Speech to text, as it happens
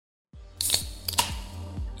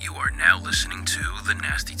now listening to The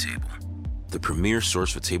Nasty Table, the premier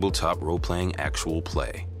source for tabletop role-playing actual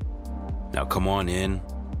play. Now come on in,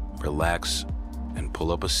 relax, and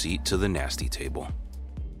pull up a seat to The Nasty Table.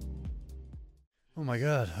 Oh my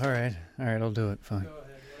god. All right, I'll do it. Fine. Go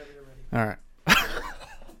ahead, whenever you're ready. All right.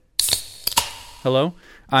 Hello,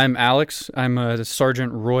 I'm Alex. I'm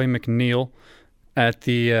Sergeant Roy McNeil at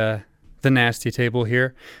the Nasty Table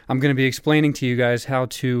here. I'm going to be explaining to you guys how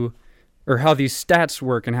these stats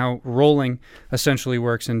work and how rolling essentially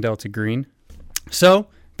works in Delta Green. So,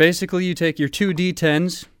 basically you take your two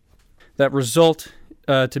D10s that result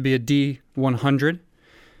to be a D100.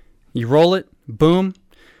 You roll it, boom.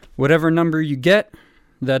 Whatever number you get,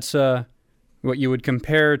 that's what you would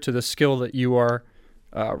compare to the skill that you are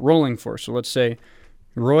rolling for. So let's say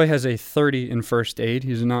Roy has a 30 in first aid.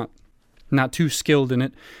 He's not too skilled in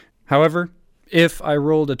it. However, if I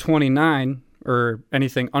rolled a 29 or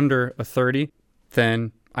anything under a 30,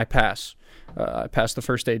 then I pass. I pass the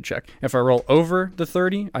first aid check. If I roll over the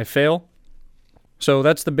 30, I fail. So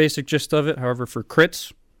that's the basic gist of it. However, for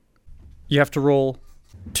crits, you have to roll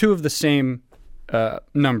two of the same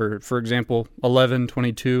number. For example, 11,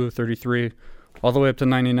 22, 33, all the way up to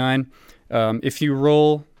 99. If you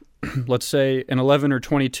roll, let's say, an 11 or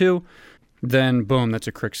 22, then boom, that's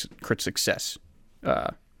a crit success.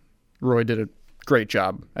 Roy did a great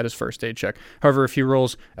job at his first aid check. However, if he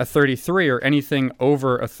rolls a 33 or anything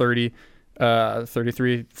over a 30,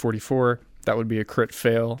 33, 44, that would be a crit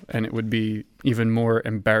fail, and it would be even more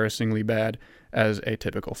embarrassingly bad as a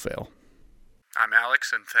typical fail. I'm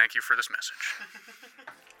Alex, and thank you for this message.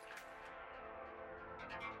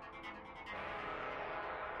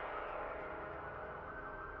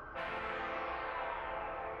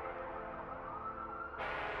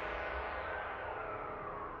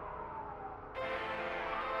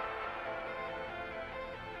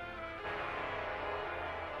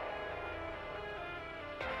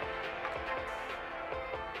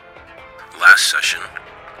 Last session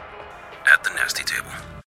at the Nasty Table.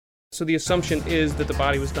 So the assumption is that the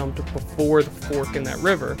body was dumped before the fork in that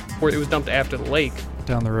river, or it was dumped after the lake.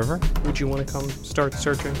 Down the river? Would you want to come start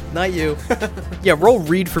searching? Not you. Yeah, roll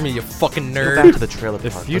read for me, you fucking nerd. Go back to the trailer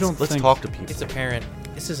park. If you let's talk to people. It's apparent.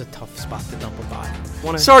 This is a tough spot to dump a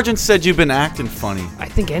body. Sergeant said you've been acting funny. I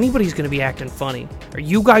think anybody's going to be acting funny. Are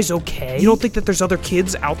you guys okay? You don't think that there's other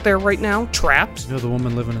kids out there right now? Trapped? You know the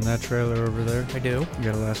woman living in that trailer over there? I do. You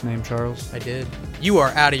got a last name, Charles? I did. You are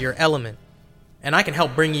out of your element, and I can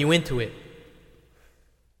help bring you into it.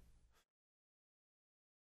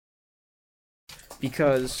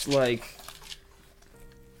 Because like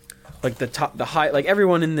the high, like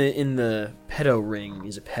everyone in the pedo ring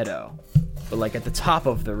is a pedo, but like at the top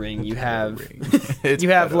of the ring you have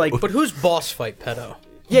like, But who's boss fight pedo?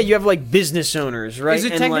 yeah, you have like business owners, right? Is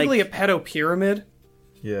it And, technically like, a pedo pyramid?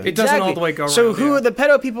 Yeah. It doesn't all the way go So around. who are the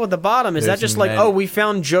pedo people at the bottom? Is that There's just like, many. oh, we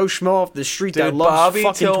found Joe Schmo off the street that Dude, loves Bobby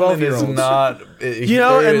fucking Tillman is 12-year-olds? not... You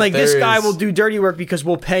know, and like this guy will do dirty work because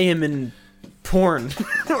we'll pay him in porn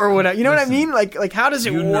or whatever. You know what I mean? Like how does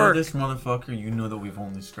it You know work? this motherfucker, you know that we've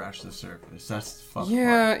only scratched the surface. That's the fuck.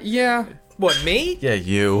 Yeah. What, me? Yeah,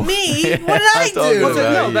 you. Me? What did I talking do?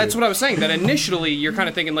 about No, you. that's what I was saying. That initially you're kind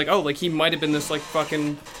of thinking like, oh, like he might have been this like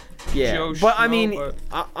fucking Yeah, Joe but I Schmo, mean,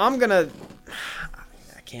 but- I'm gonna.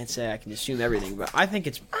 I can't say I can assume everything, but I think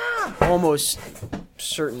it's almost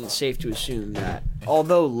safe to assume that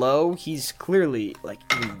although low, he's clearly like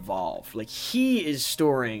involved. Like he is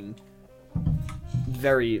storing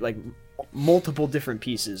very like multiple different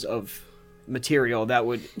pieces of material that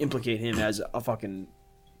would implicate him as a fucking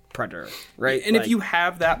predator, right? And like, if you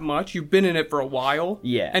have that much, you've been in it for a while.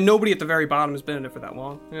 Yeah. And nobody at the very bottom has been in it for that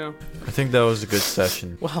long. Yeah. I think that was a good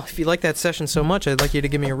session. Well, if you like that session so much, I'd like you to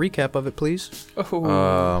give me a recap of it, please.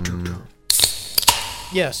 Oh.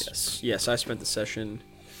 Yes. Yes, I spent the session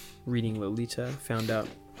reading Lolita, found out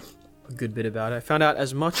a good bit about it. I found out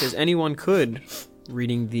as much as anyone could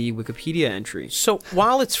reading the Wikipedia entry. So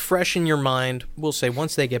while it's fresh in your mind, we'll say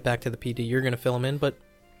once they get back to the PD, you're going to fill them in, but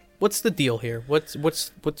what's the deal here? What's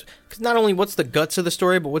cause not only what's the guts of the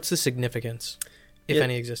story, but what's the significance, if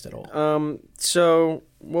any exists at all? So,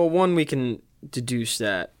 well, one, we can deduce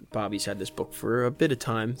that Bobby's had this book for a bit of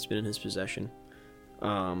time. It's been in his possession.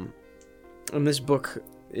 And this book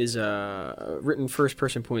is a written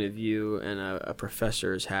first-person point of view, and a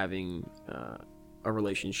professor is having a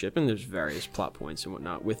relationship, and there's various plot points and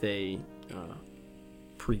whatnot, with a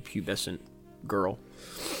prepubescent girl.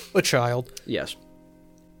 A child. Yes.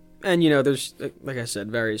 And, you know, there's, like I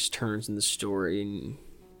said, various turns in the story, and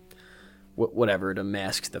whatever, to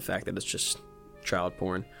mask the fact that it's just child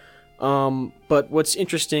porn. But what's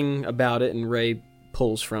interesting about it, and Ray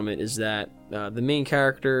pulls from it, is that the main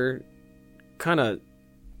character kind of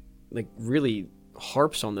like really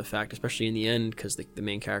harps on the fact, especially in the end, because the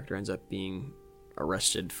main character ends up being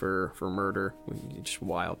arrested for murder. Just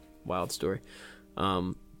wild story.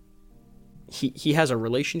 He has a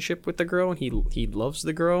relationship with the girl, and he loves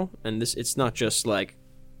the girl, and it's not just like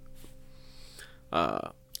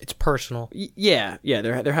it's personal. Yeah.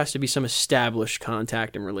 There has to be some established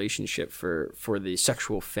contact and relationship for the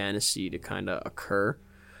sexual fantasy to kind of occur.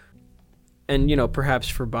 And, perhaps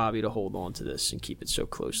for Bobby to hold on to this and keep it so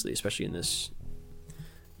closely, especially in this,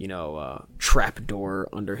 trap door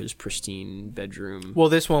under his pristine bedroom. Well,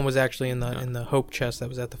 this one was actually in the hope chest that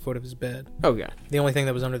was at the foot of his bed. Oh, yeah. The only thing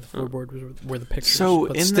that was under the floorboard were the pictures. So,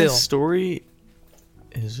 but in still, this story,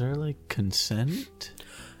 is there, like, consent?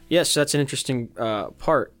 Yes, that's an interesting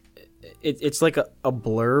part. It's like a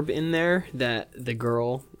blurb in there that the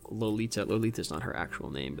girl, Lolita's not her actual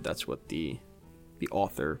name, but that's what the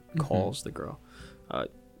author calls the girl.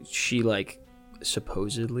 She like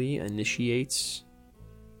supposedly initiates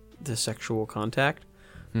the sexual contact,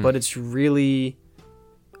 but it's really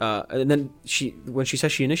and then when she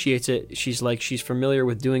says she initiates it, she's like she's familiar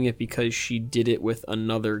with doing it because she did it with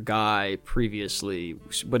another guy previously,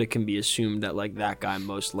 but it can be assumed that like that guy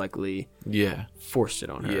most likely forced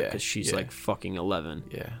it on her because she's like fucking 11.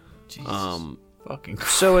 Jesus. Fucking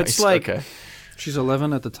Christ. So it's like She's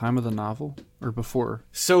 11 at the time of the novel, or before?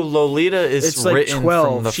 So Lolita is it's like written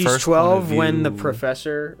 12. from the She's first 12 point of when view. the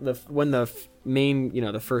professor, when the main,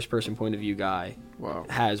 the first person point of view guy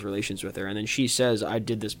has relations with her, and then she says, "I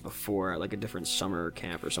did this before at like a different summer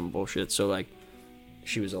camp or some bullshit." So like,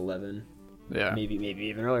 she was 11. Yeah. Maybe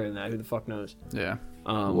even earlier than that. Who the fuck knows? Yeah.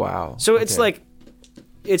 Wow. So it's like,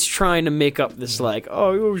 it's trying to make up this like,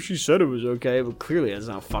 oh, she said it was okay, but clearly it's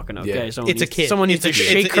not fucking okay. Yeah. Someone It's a kid. Someone needs to It's a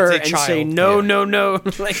shake her and child. say, no.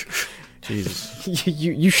 Like, Jesus.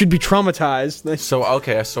 you should be traumatized. So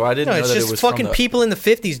I didn't No, know it's that just it was fucking from the, people in the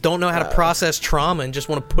 50s don't know how to process trauma and just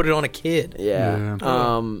want to put it on a kid. Yeah.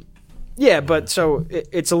 Yeah, but so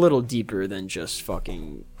it's a little deeper than just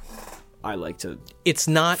fucking. I like to It's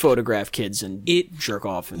not photograph kids and jerk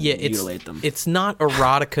off and mutilate them. It's not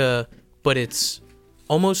erotica, but it's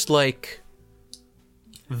almost like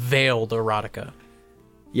veiled erotica.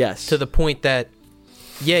 Yes. To the point that,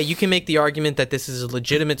 yeah, you can make the argument that this is a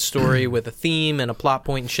legitimate story with a theme and a plot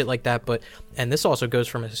point and shit like that, but, and this also goes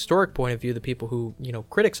from a historic point of view, the people who,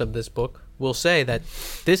 critics of this book will say that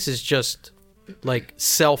this is just like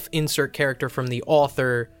self-insert character from the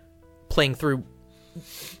author playing through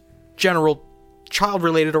general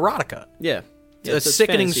child-related erotica. Yeah. A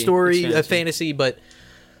sickening fantasy. story, It's a fantasy, but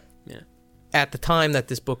at the time that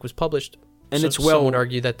this book was published, and it's some would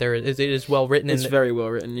argue that it is well written. It's very well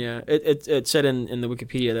written. Yeah, it said in the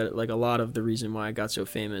Wikipedia that like a lot of the reason why it got so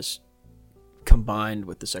famous, combined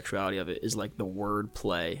with the sexuality of it, is like the word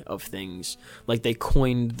play of things. Like they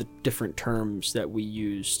coined the different terms that we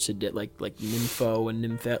use to like nympho and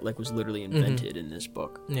nymphette like was literally invented in this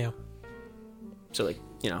book. Yeah. So like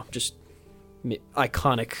just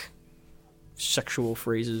iconic sexual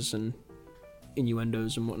phrases and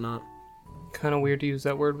innuendos and whatnot. Kind of weird to use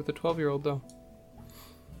that word with a 12-year-old, though.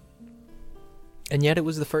 And yet it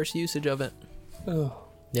was the first usage of it. Oh.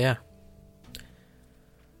 Yeah.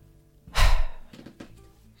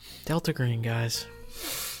 Delta Green, guys.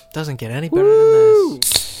 Doesn't get any better than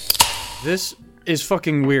this. This is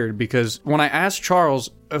fucking weird because when I asked Charles,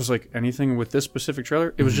 I was like, anything with this specific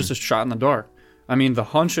trailer? It was just a shot in the dark. I mean, the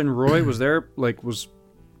hunch and Roy was there,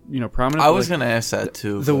 prominent. I was gonna ask that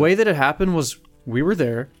too. The way that it happened was we were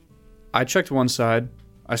there. I checked one side.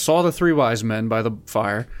 I saw the three wise men by the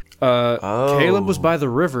fire. Caleb was by the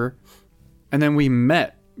river, and then we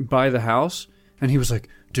met by the house. And he was like,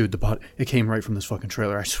 "Dude, the body, it came right from this fucking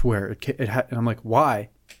trailer. I swear, and I'm like, why?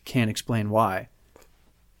 Can't explain why."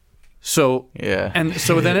 So and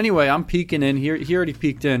so then anyway, I'm peeking in here. He already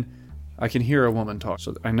peeked in. I can hear a woman talk,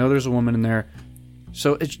 so I know there's a woman in there.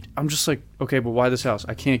 So I'm just like, okay, but why this house?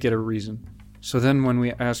 I can't get a reason. So then when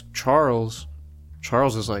we asked Charles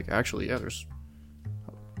is like, actually, yeah,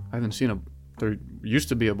 I haven't seen there used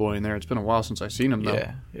to be a boy in there. It's been a while since I've seen him, though.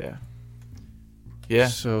 Yeah.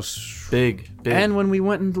 So Big. And when we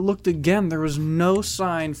went and looked again, there was no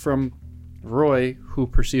sign from Roy, who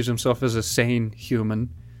perceives himself as a sane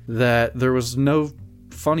human, that there was no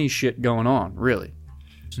funny shit going on, really.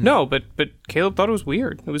 No, but Caleb thought it was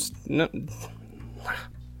weird. It was something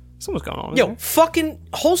was going on. Yo, fucking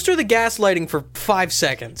holster the gaslighting for 5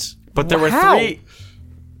 seconds. But there were How? three.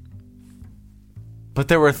 But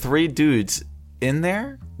there were 3 dudes in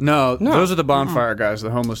there. No, those are the bonfire guys,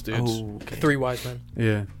 the homeless dudes. Oh, okay. 3 wise men.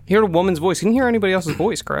 Yeah. He heard a woman's voice. He didn't hear anybody else's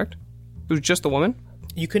voice, correct? It was just the woman?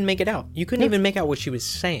 You couldn't make it out. You couldn't even make out what she was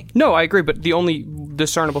saying. No, I agree, but the only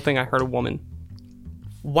discernible thing I heard a woman.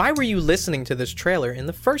 Why were you listening to this trailer in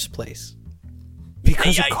the first place?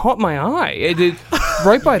 Because it caught my eye. It did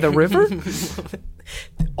right by the river.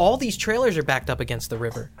 All these trailers are backed up against the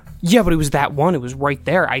river. Yeah, but it was that one. It was right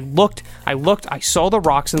there. I looked, I saw the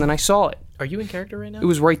rocks, and then I saw it. Are you in character right now? It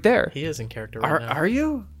was right there. He is in character right now. Are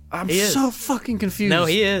you? I'm He is. so fucking confused. No,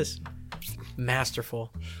 he is.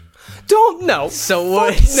 Masterful. Don't know. So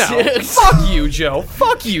what? No. Fuck you, Joe.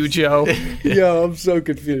 Fuck you, Joe. Yo, I'm so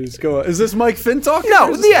confused. Go on. Is this Mike Finn talking?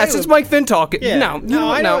 No, yes, it's Mike Finn talking. Yeah.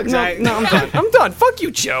 No, I know exactly. No, I'm done. I'm done. Fuck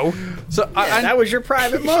you, Joe. So That was your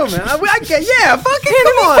private moment. Yeah, fucking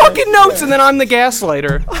come on. Fucking notes, and then I'm the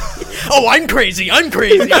gaslighter. Oh, I'm crazy.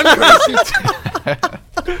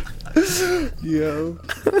 Yo.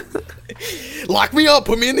 Lock me up.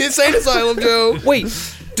 Put me in the insane asylum, Joe. Wait,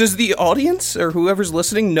 does the audience or whoever's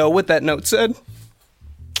listening know what that note said?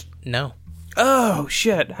 No. Oh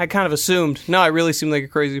shit! I kind of assumed. No, I really seem like a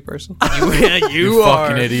crazy person. You are.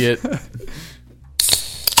 Fucking idiot.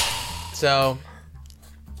 So,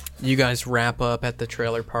 you guys wrap up at the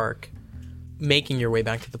trailer park. Making your way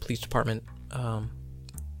back to the police department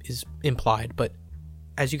is implied, but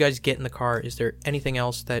as you guys get in the car, is there anything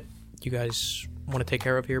else that you guys want to take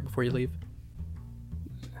care of here before you leave?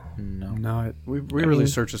 No, we really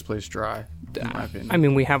searched this place dry, in my opinion. I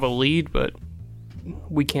mean, we have a lead, but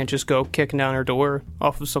we can't just go kicking down our door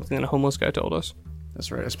off of something that a homeless guy told us.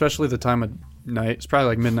 That's right. Especially the time of night. It's probably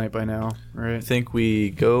like midnight by now, right? I think we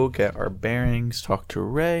go get our bearings, talk to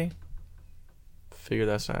Ray, figure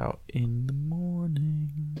this out in the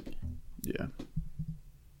morning. Yeah.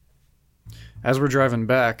 As we're driving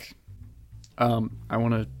back, I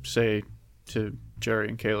want to say to Jerry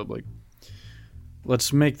and Caleb, like,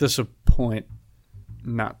 let's make this a point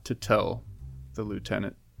not to tell the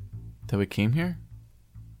lieutenant That we came here?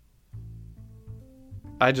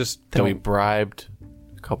 I just That we bribed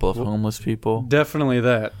a couple of homeless people? Definitely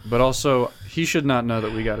that, but also he should not know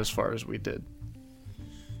that we got as far as we did.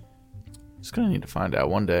 He's gonna need to find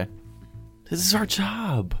out one day. This is our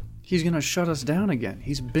job. He's gonna shut us down again.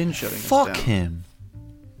 He's been shutting us Fuck down. him.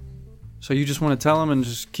 So you just want to tell him and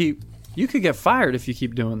just keep... You could get fired if you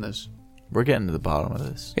keep doing this. We're getting to the bottom of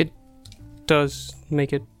this. It does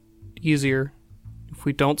make it easier if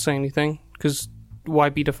we don't say anything, because why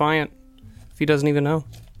be defiant if he doesn't even know?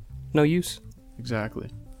 No use. Exactly.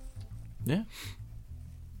 Yeah.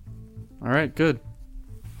 All right, good.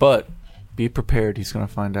 But be prepared. He's gonna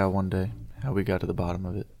find out one day how we got to the bottom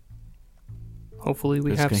of it. Hopefully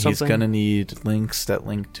we have He's something. gonna need links that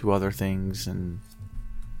link to other things, and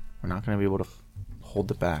we're not gonna be able to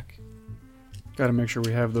hold it back. Got to make sure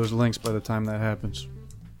we have those links by the time that happens.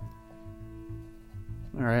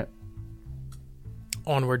 All right.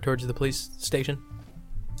 Onward towards the police station.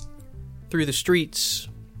 Through the streets,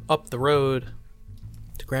 up the road,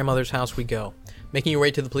 to grandmother's house we go. Making your way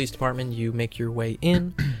to the police department, you make your way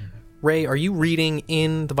in. Ray, are you reading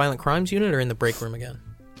in the violent crimes unit or in the break room again?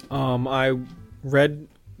 I read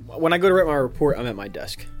when I go to write my report. I'm at my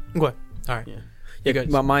desk. What? All right. Yeah. You guys.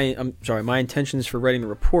 But my intentions for writing the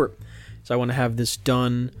report is I want to have this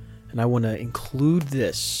done, and I want to include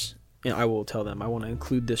this. And I will tell them I want to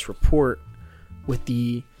include this report with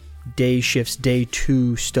the day shifts, day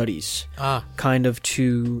 2 studies, kind of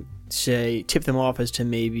to say tip them off as to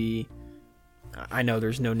maybe. I know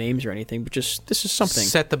there's no names or anything, but just this is something.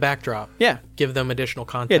 Set the backdrop. Yeah. Give them additional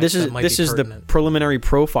context. Yeah, this is the pertinent. preliminary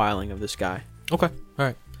profiling of this guy. Okay. All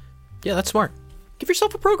right. Yeah, that's smart. Give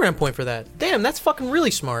yourself a program point for that. Damn, that's fucking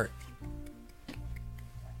really smart.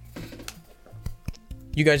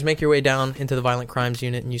 You guys make your way down into the violent crimes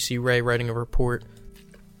unit, and you see Ray writing a report.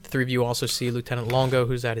 The three of you also see Lieutenant Longo,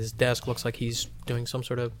 who's at his desk. Looks like he's doing some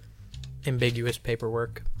sort of ambiguous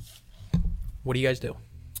paperwork. What do you guys do?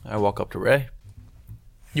 I walk up to Ray.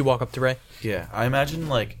 You walk up to Ray. Yeah, I imagine,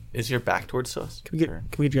 like, is your back towards us? Can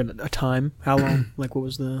we get a time? How long? Like, what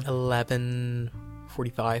was the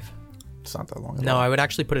 11:45. It's not that long. No, I would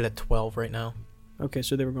actually put it at 12 right now. Okay,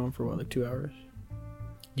 so they were going for what, like 2 hours?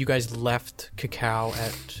 You guys left Cacao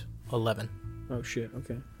at 11. Oh shit!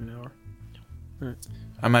 Okay, an hour. All right.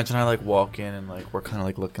 I imagine I like walk in and like we're kind of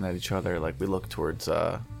like looking at each other, like we look towards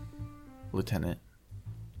Lieutenant,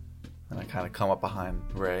 and I kind of come up behind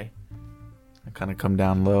Ray. I kind of come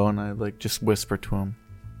down low and I like just whisper to him,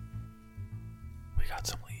 "We got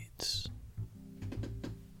some leads."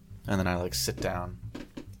 And then I like sit down,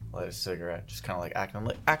 light a cigarette, just kind of like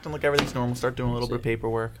acting like everything's normal. Start doing a little bit of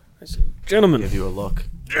paperwork. I see. Gentlemen, Give you a look.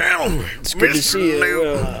 it's good to see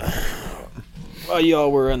you. While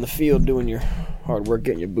y'all were in the field doing your hard work,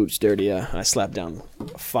 getting your boots dirty, I slapped down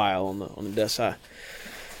a file on the desk.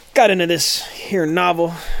 got into this here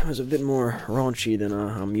novel. It was a bit more raunchy than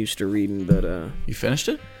I'm used to reading, but You finished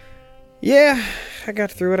it? yeah, I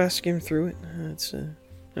got through it. I skimmed through it. It's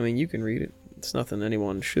I mean, you can read it. It's nothing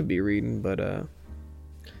anyone should be reading, but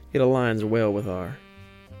it aligns well with our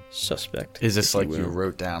suspect. Is this if like you will.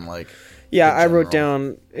 wrote down like? Yeah, the I wrote general-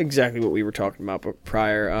 down exactly what we were talking about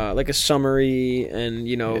prior, like a summary, and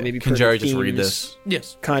maybe Can Jerry just read this?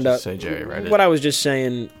 Yes. Kind of. Just say Jerry read it. What I was just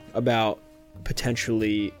saying about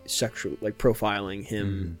potentially sexual, like profiling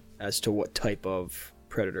him as to what type of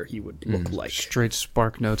predator he would look like. Straight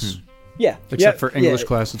spark notes. Yeah, Except for English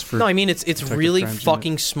class, it's for... No, I mean it's Detective really Crimes Unit.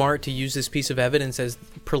 fucking smart to use this piece of evidence as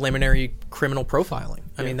preliminary criminal profiling.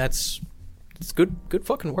 I mean it's good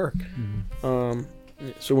fucking work.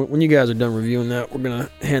 So when you guys are done reviewing that, we're gonna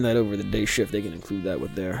hand that over to the day shift. They can include that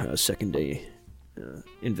with their second day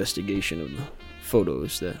investigation of the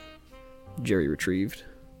photos that Jerry retrieved.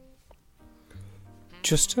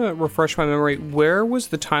 Just to refresh my memory, where was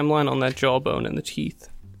the timeline on that jawbone and the teeth?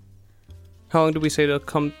 How long did we say to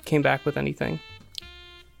came back with anything?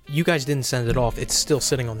 You guys didn't send it off. It's still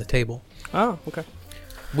sitting on the table. Oh, okay.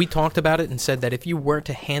 We talked about it and said that if you were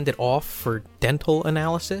to hand it off for dental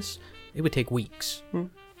analysis, it would take weeks.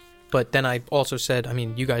 But then I also said, I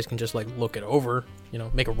mean, you guys can just like look it over,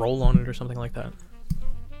 make a roll on it or something like that.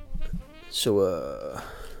 So,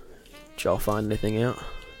 did y'all find anything out?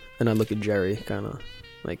 And I look at Jerry, kind of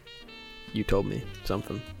like, you told me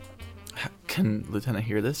something. Can Lieutenant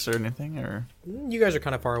hear this or anything? Or You guys are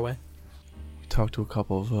kind of far away. we talked to a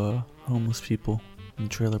couple of homeless people in the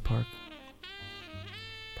trailer park.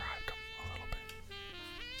 Bribed them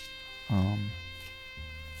a little bit.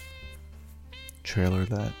 Trailer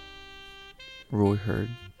that Roy heard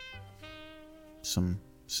some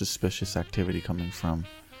suspicious activity coming from.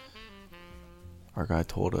 Our guy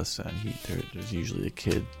told us that there's usually a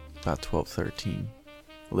kid about 12, 13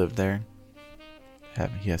 lived there.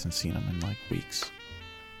 He hasn't seen him in like weeks.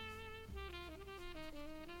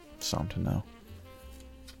 Something to know.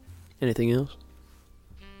 Anything else?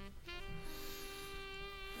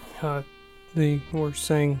 They were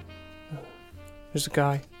saying there's a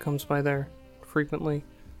guy comes by there frequently.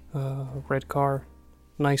 A red car,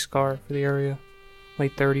 nice car for the area,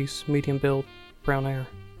 late 30s, medium build, brown hair.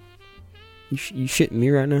 You shitting me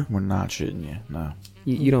right now? We're not shitting you, no.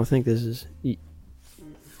 You don't think this is...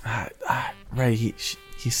 Right,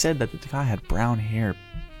 he said that the guy had brown hair.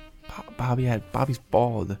 Bobby's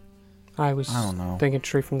bald. I don't know. thinking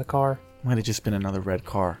straight from the car. Might have just been another red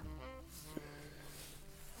car.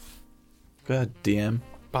 Go ahead, DM.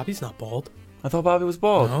 Bobby's not bald. I thought Bobby was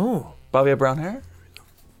bald. No. Bobby had brown hair?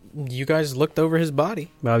 You guys looked over his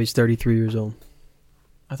body. Bobby's 33 years old.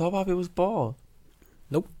 I thought Bobby was bald.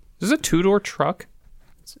 Is this a two-door truck?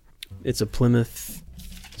 It's a Plymouth...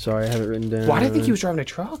 Sorry, I have it written down. Why did I think he was driving a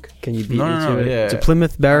truck? Can you beat No, me no, to it? yeah. It's a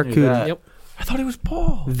Plymouth I Barracuda. knew that. Yep. I thought he was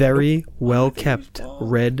bald. Very well kept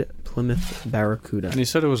bald. red Plymouth Barracuda. And he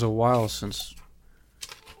said it was a while since...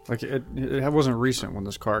 Like, it wasn't recent when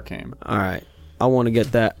this car came. All right, I want to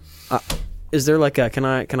get that. Is there like a? Can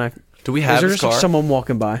I? Do we Is have there his just like car? someone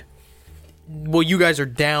walking by? Well, you guys are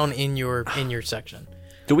down in your section.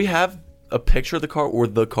 Do we have a picture of the car or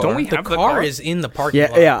the car? Don't we The have car is in the parking Yeah,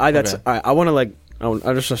 lot. yeah. That's. Okay. I want to like. I just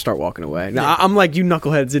want to start walking away. Now, I'm like you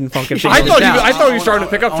knuckleheads didn't fucking. think I of thought this. you were starting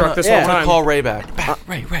a pickup truck this yeah. whole time. Call Ray back.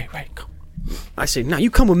 Ray, come. I say, no, you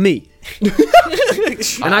come with me.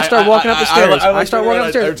 And I start walking up the stairs. I start walking up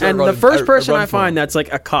the stairs, and the first person I find that's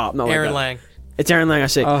like a cop. No, Aaron like Lang. It's Aaron Lang. I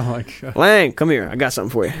say, Oh, my God. Lang, come here. I got something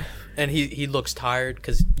for you. And he looks tired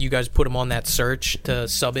because you guys put him on that search to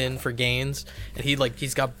sub in for Gaines, and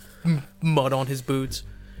he's got mud on his boots.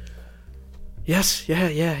 Yes,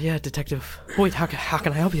 yeah, Detective Boyd. How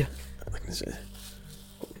can I help you?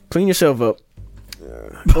 Clean yourself up.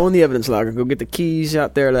 Go in the evidence locker. Go get the keys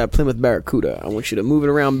out there to that Plymouth Barracuda. I want you to move it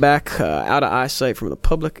around back, out of eyesight from the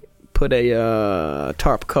public. Put a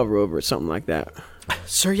tarp cover over it, something like that.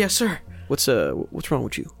 Sir, yes, sir. What's wrong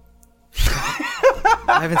with you?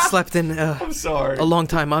 I haven't slept in I'm sorry. a long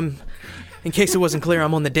time. In case it wasn't clear,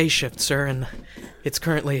 I'm on the day shift, sir, and it's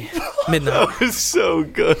currently midnight. That was so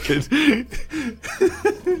good.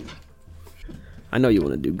 I know you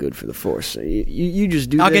want to do good for the force. So you just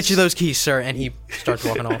do. I'll this. get you those keys, sir. And he starts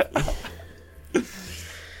walking off.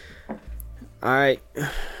 All right.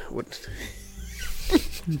 What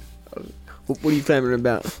are you clamoring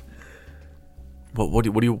about? What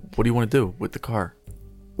do you want to do with the car?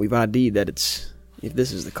 We've ID'd that if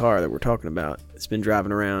this is the car that we're talking about, it's been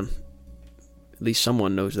driving around. At least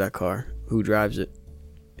someone knows that car. Who drives it?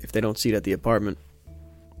 If they don't see it at the apartment,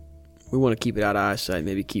 we want to keep it out of eyesight.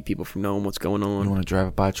 Maybe keep people from knowing what's going on. You want to drive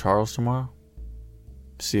it by Charles tomorrow?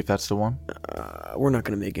 See if that's the one. We're not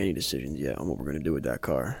going to make any decisions yet on what we're going to do with that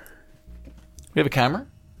car. We have a camera.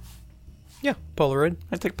 Yeah, Polaroid.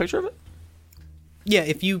 I take a picture of it. Yeah,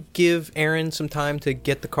 if you give Aaron some time to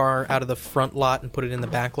get the car out of the front lot and put it in the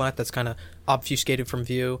back lot, that's kind of obfuscated from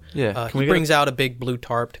view. Yeah. He brings out a big blue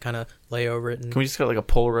tarp to kind of lay over it. And... Can we just get like a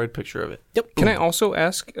Polaroid picture of it? Yep. Can I also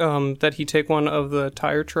ask that he take one of the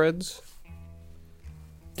tire treads?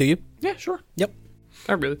 Do you? Yeah, sure. Yep.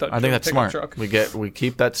 I really thought. I think that's take smart. Truck. We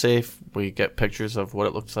keep that safe. We get pictures of what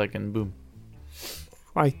it looks like, and boom.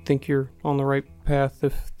 I think you're on the right path.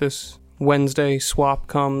 If this Wednesday swap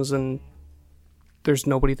comes and there's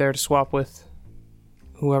nobody there to swap with,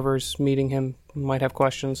 whoever's meeting him might have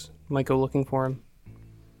questions. Might go looking for him.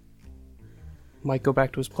 Might go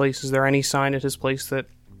back to his place. Is there any sign at his place that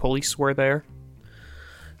police were there?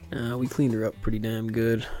 We cleaned her up pretty damn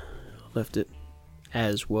good. Left it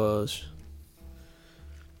as was.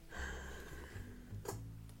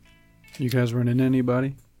 You guys run into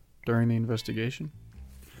anybody during the investigation?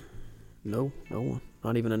 No one.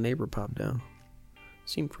 Not even a neighbor popped down.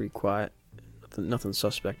 Seemed pretty quiet. Nothing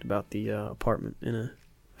suspect about the apartment in a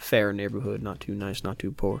fair neighborhood. Not too nice, not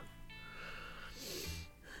too poor.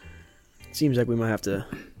 Seems like we might have to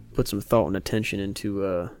put some thought and attention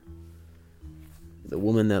into the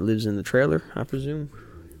woman that lives in the trailer, I presume.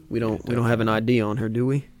 We don't have an ID on her, do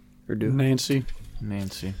we? Or do Nancy.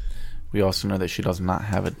 We also know that she does not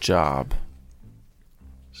have a job.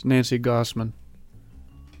 It's Nancy Gossman.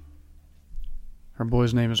 Her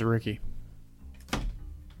boy's name is Ricky.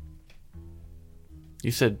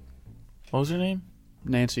 You said, what was her name?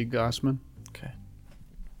 Nancy Gossman. Okay.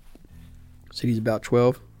 So he's about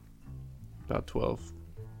 12. About 12.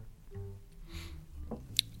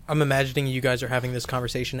 I'm imagining you guys are having this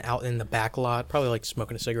conversation out in the back lot, probably like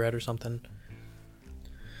smoking a cigarette or something.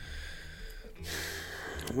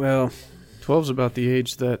 Well, 12's about the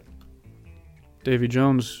age that Davy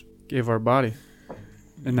Jones gave our body.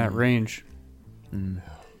 In that range. Mm.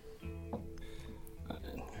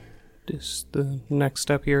 Is the next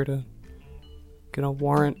step here to get a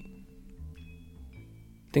warrant?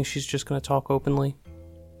 Think she's just gonna talk openly?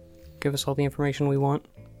 Give us all the information we want?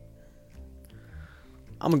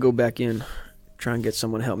 I'm gonna go back in, try and get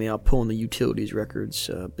someone to help me out pulling the utilities records,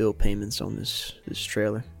 bill payments on this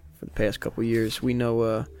trailer for the past couple years. We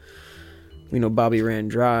know Bobby ran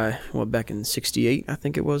dry, back in '68, I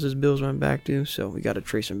think it was, his bills went back to, so we gotta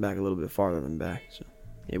trace him back a little bit farther than back, so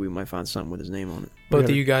yeah, we might find something with his name on it. Both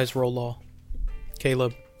of you guys roll law.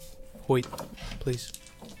 Caleb, Hoyt, please.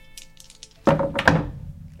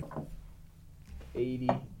 80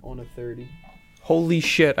 on a 30. Holy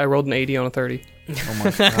shit, I rolled an 80 on a 30. Oh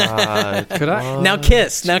my god. Could I? Now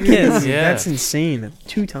kiss. Yeah. That's insane.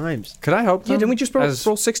 2 times. Could I help them? Yeah, didn't we just roll As-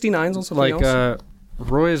 69s on something else?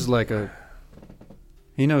 Roy is like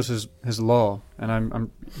he knows his law, and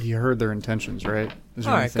he heard their intentions, right? Is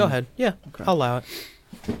there All right, anything- go ahead. Yeah, Okay. I'll allow it.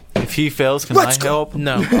 If he fails, can I help?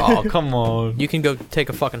 No. Oh, come on. You can go take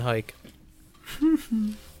a fucking hike.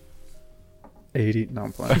 80. No,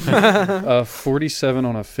 I'm playing. 47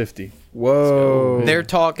 on a 50. Whoa. They're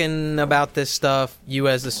talking about this stuff. You,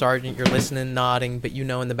 as the sergeant, you're listening, nodding, but you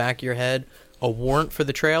know in the back of your head, a warrant for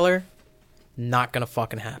the trailer, not gonna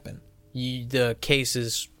fucking happen. The case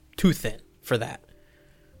is too thin for that.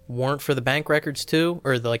 Warrant for the bank records too,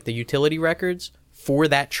 or the utility records for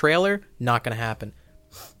that trailer, not gonna happen.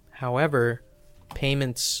 However,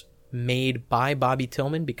 payments made by Bobby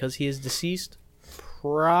Tillman because he is deceased,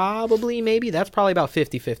 that's probably about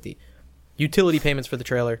 50-50. Utility payments for the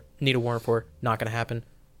trailer, need a warrant for, not going to happen.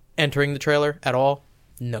 Entering the trailer at all,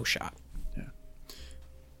 no shot. Yeah.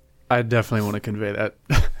 I definitely want to convey that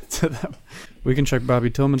to them. We can check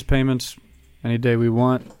Bobby Tillman's payments any day we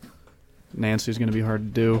want. Nancy's going to be hard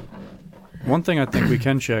to do. One thing I think we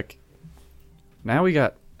can check, now we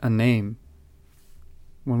got a name.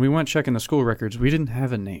 When we went checking the school records, we didn't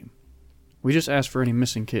have a name. We just asked for any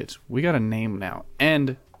missing kids. We got a name now.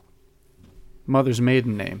 And mother's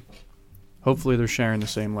maiden name. Hopefully they're sharing the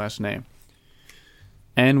same last name.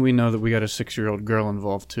 And we know that we got a 6-year-old girl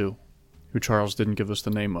involved too, who Charles didn't give us the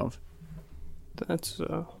name of. That's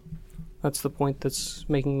the point that's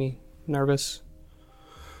making me nervous.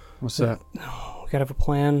 What's that? We gotta have a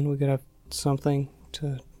plan. We gotta have something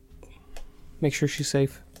to make sure she's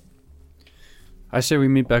safe. I say we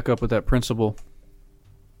meet back up with that principal,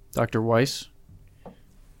 Dr. Weiss.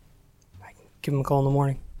 Give him a call in the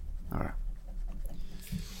morning. All right.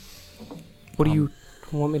 What do you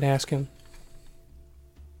want me to ask him?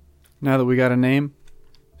 Now that we got a name,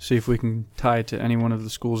 see if we can tie it to any one of the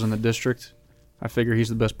schools in the district. I figure he's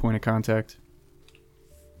the best point of contact.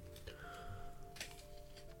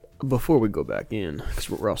 Before we go back in, because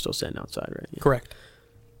we're all still standing outside, right? Yeah. Correct.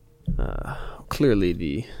 Clearly,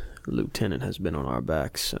 the lieutenant has been on our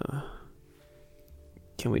backs.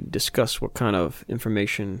 Can we discuss what kind of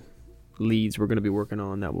information leads we're going to be working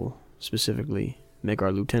on that will specifically make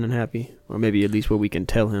our lieutenant happy, or maybe at least what we can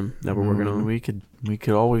tell him that we're working on? We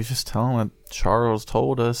could always just tell him that Charles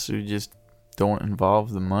told us. We just don't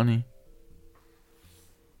involve the money.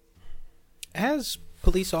 As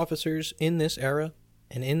police officers in this era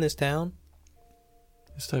and in this town,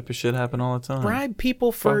 This type of shit happen all the time. bribe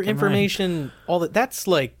people for Fucking information, all that's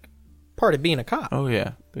like part of being a cop. Oh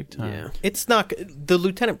yeah, big time. Yeah. It's not, the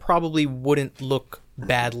lieutenant probably wouldn't look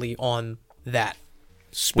badly on that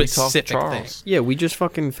We talked to specific thing. Charles. Yeah, we just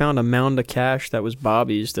fucking found a mound of cash that was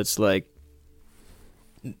Bobby's. That's like,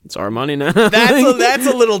 it's our money now. That's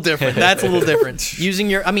a little different. That's a little different. Using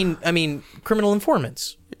your, I mean, criminal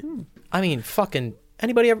informants. I mean, fucking,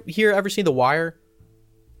 anybody here ever see The Wire?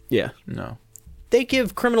 Yeah. No. They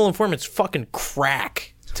give criminal informants fucking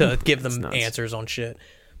crack to give them nuts. answers on shit.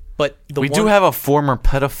 But We do have a former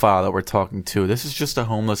pedophile that we're talking to. This is just a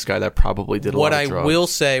homeless guy that probably did a lot of drugs.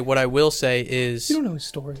 What I will say is, You don't know his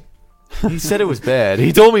story. He said it was bad.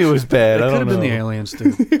 He told me it was bad. It I could don't have been know. the aliens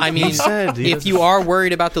too. I mean, said he if you are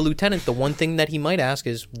worried about the lieutenant, the one thing that he might ask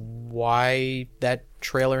is why that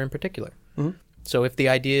trailer in particular. Mhm. So if the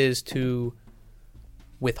idea is to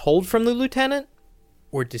withhold from the lieutenant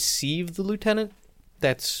or deceive the lieutenant,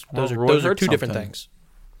 those Roy are heard two different something. things.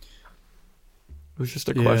 It was just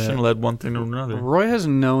a Yeah. question led one thing to another. Roy has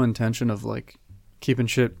no intention of like keeping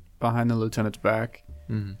shit behind the lieutenant's back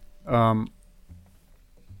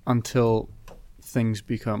until things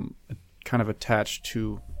become kind of attached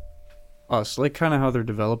to us, like kind of how they're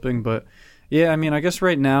developing. But yeah, I mean, I guess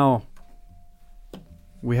right now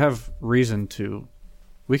we have reason to.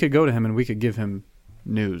 We could go to him and we could give him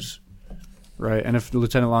news, right? And if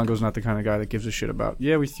Lieutenant Longo's not the kind of guy that gives a shit about,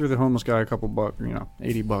 yeah, we threw the homeless guy a couple bucks,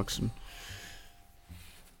 $80, and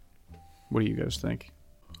what do you guys think?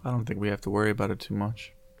 I don't think we have to worry about it too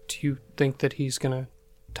much. Do you think that he's gonna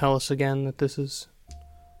tell us again that this is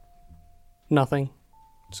nothing?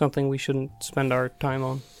 Something we shouldn't spend our time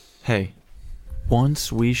on? Hey,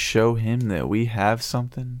 once we show him that we have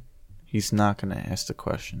something, he's not going to ask the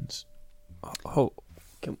questions. Oh,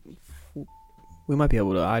 we might be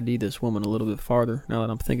able to ID this woman a little bit farther now that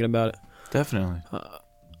I'm thinking about it. Definitely.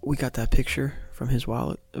 We got that picture from his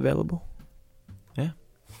wallet available.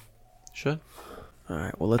 Should. All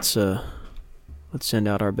right. Well, let's send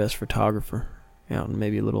out our best photographer out and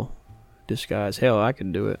maybe a little disguise. Hell, I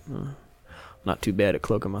could do it. Not too bad at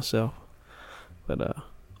cloaking myself, but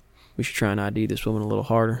we should try and ID this woman a little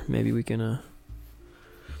harder. Maybe we can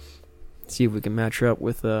see if we can match her up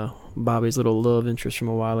with Bobby's little love interest from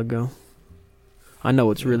a while ago. I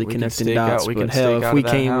know it's really we can connecting stake dots, out- we but can hell, stake if out we of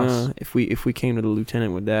that came house. if we came to the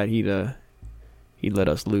lieutenant with that, he'd let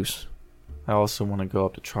us loose. I also want to go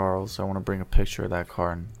up to Charles. I want to bring a picture of that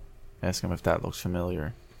car and ask him if that looks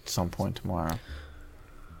familiar at some point tomorrow.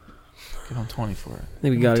 Get on 20 for it. I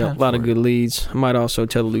think we got a 10 lot of for good leads. I might also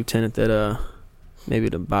tell the lieutenant that maybe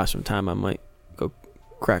to buy some time, I might go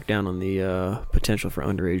crack down on the potential for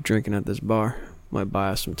underage drinking at this bar. Might buy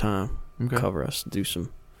us some time, Okay. cover us, do some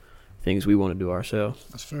things we want to do ourselves.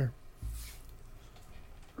 That's fair.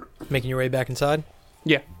 Making your way back inside?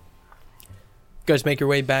 Yeah. You guys make your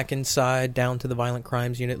way back inside, down to the Violent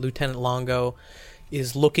Crimes Unit. Lieutenant Longo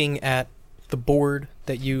is looking at the board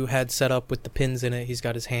that you had set up with the pins in it. He's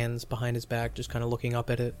got his hands behind his back, just kind of looking up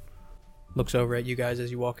at it. Looks over at you guys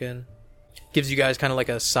as you walk in. Gives you guys kind of like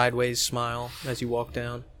a sideways smile as you walk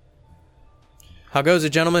down. How goes it,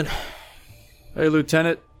 gentlemen? Hey,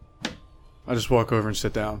 Lieutenant. I just walk over and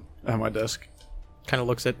sit down at my desk. Kind of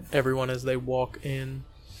looks at everyone as they walk in.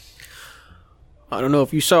 I don't know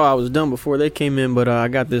if you saw I was done before they came in, but I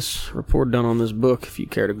got this report done on this book. If you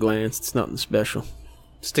care to glance, it's nothing special.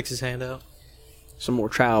 Sticks his hand out. Some more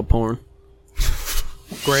child porn.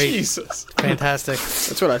 Great. Jesus. Fantastic.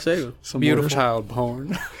 That's what I say. Some Beautiful. more child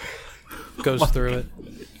porn. Goes through it.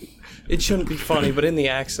 It shouldn't be funny, but in the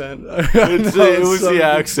accent. It was the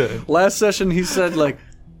accent. Last session, he said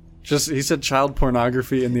he said child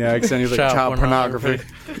pornography in the accent. He was like, child pornography.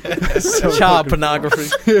 Child pornography.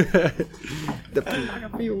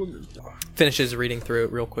 Finishes reading through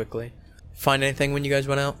it real quickly. Find anything when you guys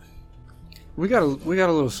went out? We got a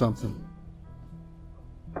little something.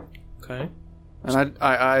 Okay. And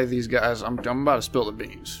I eye these guys. I'm about to spill the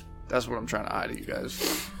beans. That's what I'm trying to eye to you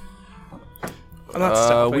guys. I'm not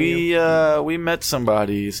stopping you. We met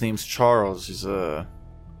somebody. His name's Charles. He's a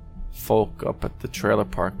folk up at the trailer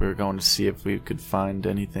park. We were going to see if we could find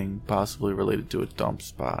anything possibly related to a dump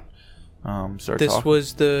spot. Start This talking.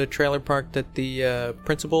 was the trailer park that the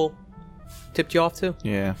principal tipped you off to?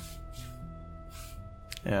 Yeah.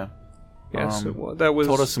 Yeah. Yes, that was...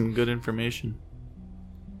 Told us some good information.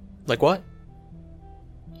 Like what?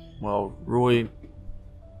 Well, Roy,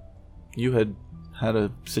 you had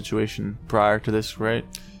a situation prior to this, right?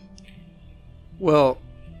 Well,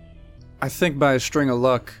 I think by a string of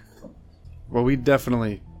luck, well, we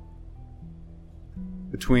definitely,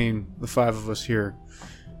 between the 5 of us here,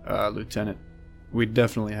 Lieutenant, we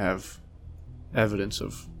definitely have evidence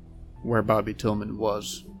of where Bobby Tillman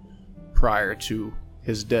was prior to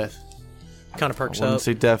his death. Kind of perks I wouldn't up.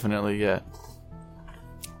 say definitely yet.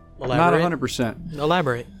 Elaborate. Not 100%.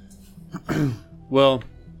 Elaborate. Well,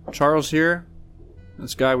 Charles here,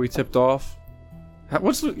 this guy we tipped off.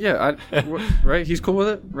 Right? He's cool with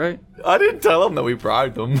it, right? I didn't tell him that we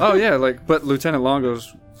bribed him. Oh yeah, but Lieutenant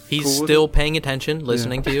Longo's He's cool with still paying attention,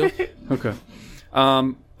 listening to you. okay.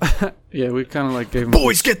 Yeah, we kind of like gave him.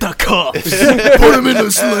 Boys, get the cuffs. Put him in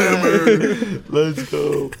the slammer. Let's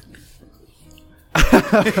go.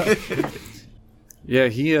 Yeah,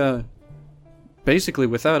 he basically,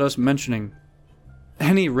 without us mentioning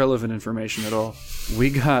any relevant information at all, we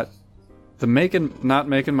got the not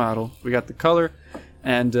make and model, we got the color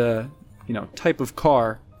and type of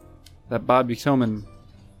car that Bobby Tillman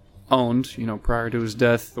owned, prior to his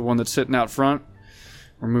death, the one that's sitting out front.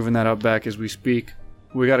 We're moving that out back as we speak.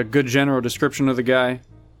 We got a good general description of the guy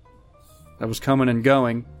that was coming and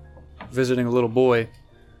going, visiting a little boy.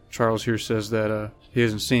 Charles here says that he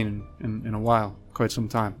hasn't seen in a while, quite some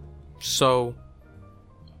time. So,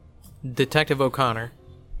 Detective O'Connor,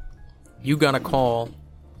 you got a call.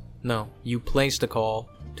 No, you placed a call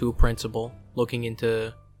to a principal looking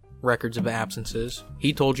into records of absences.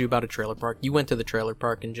 He told you about a trailer park. You went to the trailer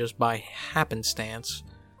park, and just by happenstance,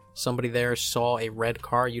 somebody there saw a red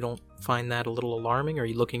car. You don't find that a little alarming? Are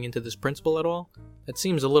you looking into this principal at all? It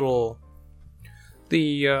seems a little...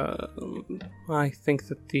 I think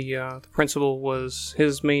that the principal was...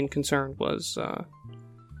 His main concern was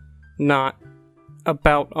not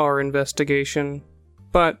about our investigation,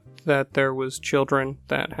 but that there was children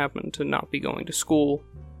that happened to not be going to school.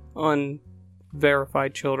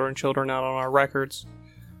 Unverified children not on our records.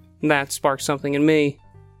 And that sparked something in me.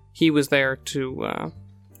 He was there to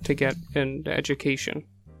get an education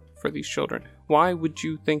for these children. Why would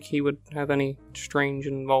you think he would have any strange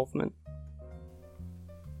involvement?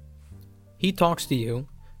 He talks to you,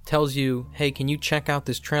 tells you, hey, can you check out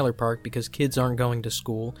this trailer park because kids aren't going to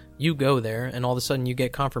school? You go there, and all of a sudden you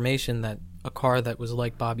get confirmation that a car that was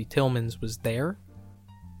like Bobby Tillman's was there?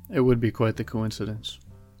 It would be quite the coincidence.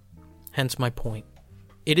 Hence my point.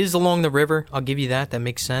 It is along the river, I'll give you that, that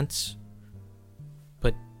makes sense.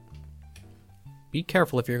 But be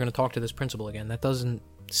careful if you're going to talk to this principal again. That doesn't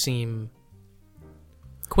seem...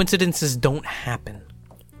 Coincidences don't happen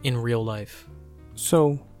in real life.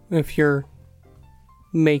 So, if you're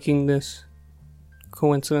making this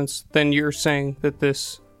coincidence, then you're saying that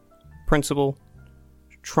this principal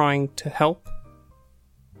trying to help,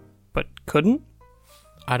 but couldn't?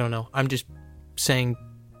 I don't know. I'm just saying,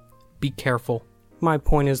 be careful. My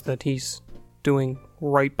point is that he's doing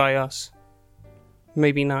right by us.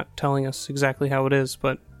 Maybe not telling us exactly how it is,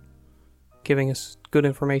 but giving us good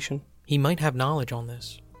information. He might have knowledge on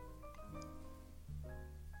this.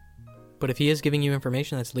 But if he is giving you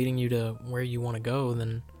information that's leading you to where you want to go,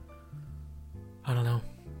 then I don't know.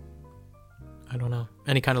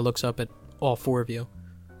 And he kind of looks up at all 4 of you.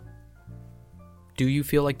 Do you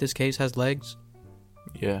feel like this case has legs?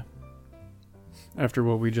 Yeah. After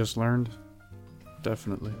what we just learned,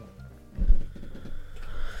 definitely.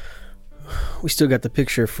 We still got the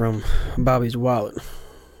picture from Bobby's wallet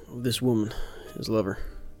of this woman, his lover.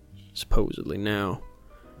 Supposedly now,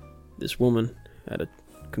 this woman had a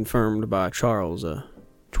confirmed by Charles, a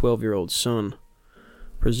 12-year-old son.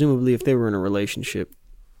 Presumably, if they were in a relationship,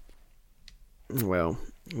 well,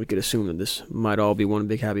 we could assume that this might all be one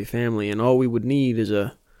big happy family, and all we would need is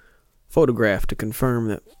a photograph to confirm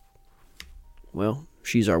that, well,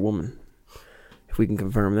 she's our woman. If we can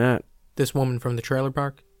confirm that... This woman from the trailer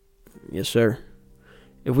park? Yes, sir.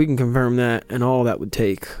 If we can confirm that, and all that would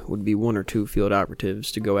take would be 1 or 2 field operatives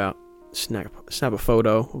to go out, snap a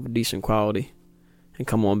photo of a decent quality, and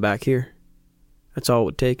come on back here. That's all it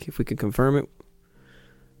would take. If we could confirm it,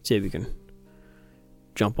 see if we can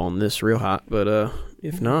jump on this real hot, but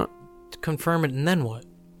if not... To confirm it, and then what?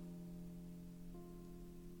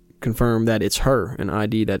 Confirm that it's her, an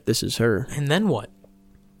ID that this is her. And then what?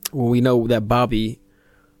 Well, we know that Bobby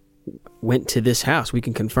went to this house. We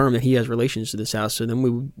can confirm that he has relations to this house, so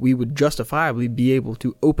then we would justifiably be able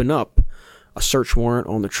to open up a search warrant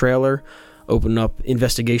on the trailer, open up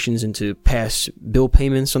investigations into past bill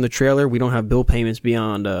payments on the trailer. We don't have bill payments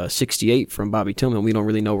beyond 68 from Bobby Tillman. We don't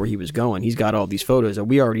really know where he was going. He's got all these photos that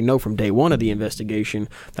we already know from day one of the investigation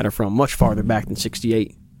that are from much farther back than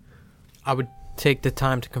 68. I would take the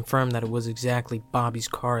time to confirm that it was exactly Bobby's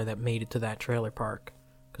car that made it to that trailer park.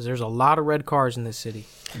 Because there's a lot of red cars in this city.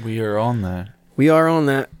 We are on that. We are on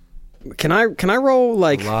that. Can I roll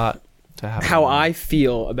like A lot to happen. how I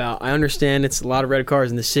feel about? I understand it's a lot of red cars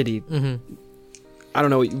in the city. Mm-hmm. I don't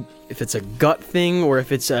know if it's a gut thing or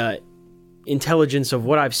if it's intelligence of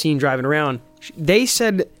what I've seen driving around. They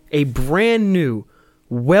said a brand new,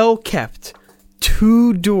 well kept,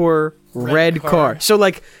 2-door red car. So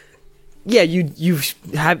like, yeah,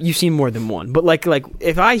 you've seen more than one. But like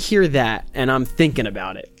if I hear that and I'm thinking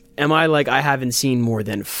about it, am I like, I haven't seen more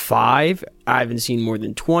than 5? I haven't seen more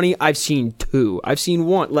than 20. I've seen 2. I've seen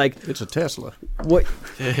 1. Like, It's a Tesla. what?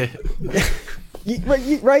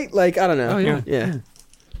 Right? Like, I don't know. Oh, yeah. Yeah.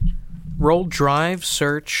 Roll drive,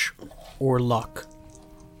 search, or luck.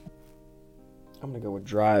 I'm going to go with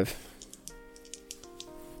drive.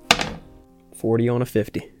 40 on a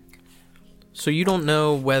 50. So you don't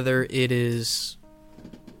know whether it is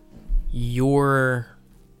your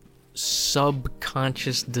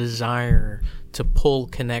subconscious desire to pull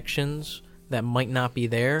connections that might not be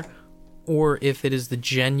there, or if it is the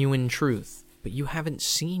genuine truth. But you haven't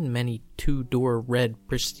seen many 2-door red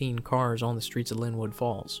pristine cars on the streets of Linwood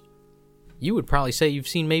Falls. You would probably say you've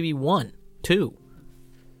seen maybe 1, 2.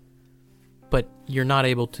 But you're not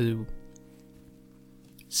able to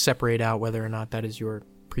separate out whether or not that is your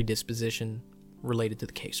predisposition related to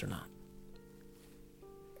the case or not.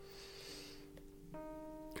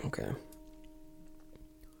 Okay.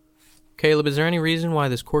 Caleb, is there any reason why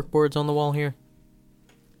this corkboard's on the wall here?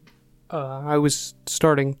 I was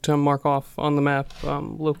starting to mark off on the map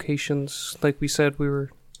locations. Like we said, we were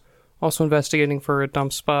also investigating for a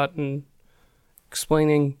dump spot and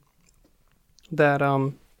explaining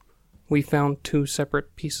that we found 2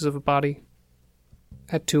 separate pieces of a body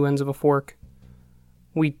at 2 ends of a fork.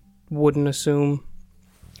 We wouldn't assume,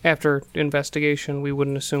 after investigation, we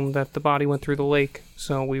wouldn't assume that the body went through the lake,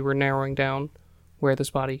 so we were narrowing down where this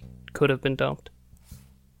body could have been dumped.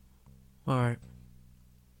 Alright.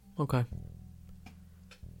 Okay.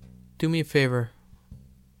 Do me a favor.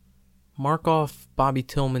 Mark off Bobby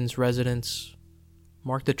Tillman's residence.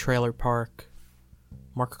 Mark the trailer park.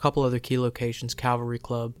 Mark a couple other key locations. Cavalry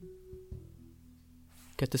Club.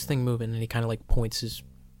 Get this thing moving. And he kind of like points his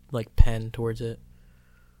like pen towards it.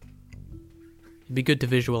 It'd be good to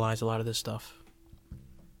visualize a lot of this stuff.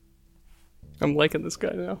 I'm liking this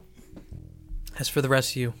guy now. As for the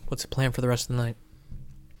rest of you, what's the plan for the rest of the night?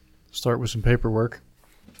 Start with some paperwork.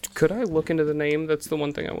 Could I look into the name? That's the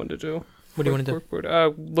one thing I wanted to do. What do you want to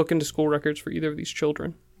do? Look into school records for either of these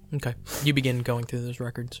children. Okay. You begin going through those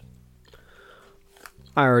records.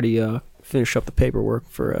 I already finished up the paperwork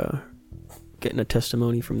for getting a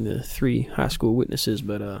testimony from the 3 high school witnesses,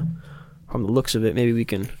 but from the looks of it, maybe we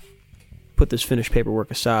can put this finished paperwork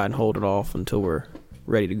aside and hold it off until we're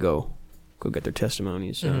ready to go get their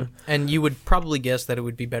testimonies. Mm-hmm. And you would probably guess that it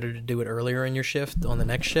would be better to do it earlier in your shift, on the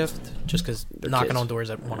next shift, just because knocking kids. on doors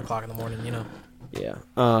at 1 o'clock in the morning, you know. Yeah.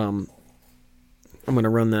 I'm going to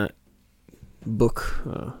run that book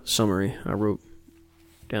summary I wrote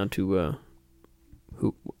down to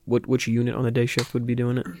which unit on the day shift would be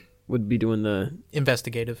doing it? Would be doing the...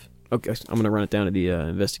 Investigative. Okay, so I'm going to run it down to the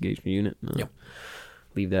investigation unit. Yep.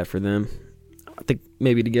 Leave that for them. I think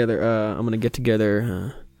maybe together, I'm going to get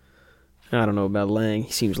together... I don't know about Lang.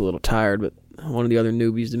 He seems a little tired, but one of the other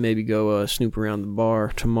newbies to maybe go snoop around the bar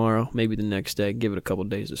tomorrow, maybe the next day. Give it a couple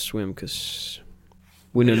days to swim, because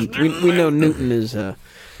we know Newton is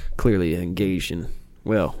clearly engaged in,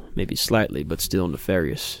 well, maybe slightly, but still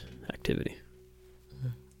nefarious activity.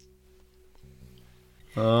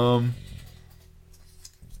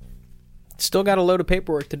 Still got a load of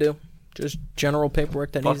paperwork to do. Just general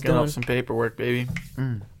paperwork that needs Fucking done. up some paperwork, baby.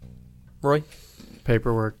 Roy?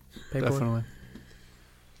 Paperwork. Paperwork. Definitely.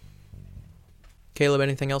 Caleb,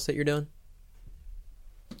 anything else that you're doing?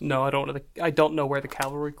 No, I don't know where the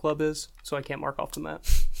Cavalry Club is, so I can't mark off the map.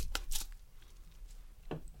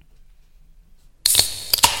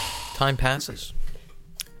 Time passes.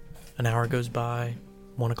 An hour goes by.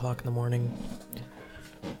 1 o'clock in the morning.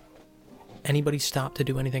 Anybody stop to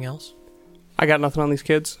do anything else? I got nothing on these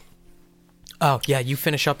kids. Oh, yeah, you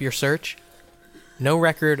finish up your search. No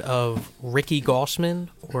record of Ricky Gossman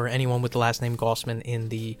or anyone with the last name Gossman in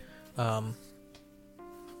the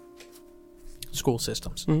school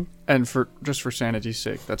systems. Mm-hmm. And for sanity's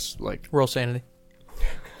sake, that's like... Roll sanity.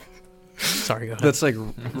 Sorry, go ahead. That's like,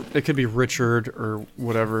 it could be Richard or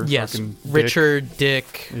whatever. Yes, fucking Dick. Richard,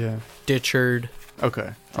 Dick, Yeah. Ditchard,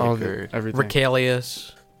 Okay. All Dickard. everything.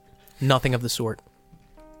 Ricalius, nothing of the sort.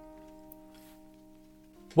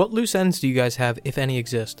 What loose ends do you guys have, if any,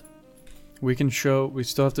 exist? We still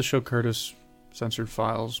have to show Curtis censored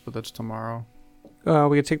files, but that's tomorrow.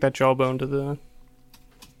 We could take that jawbone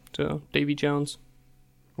to Davy Jones.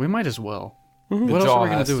 We might as well. Mhm. The What else jaw are we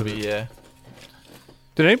gonna has do to with be, it? yeah.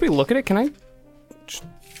 Did anybody look at it? Can I?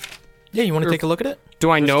 Yeah, you want to take a look at it? Do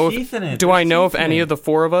I know teeth in it. if? Do I There's know if teeth in any it. of the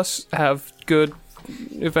four of us have good?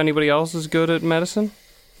 If anybody else is good at medicine?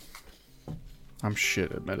 I'm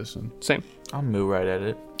shit at medicine. Same. I'll move right at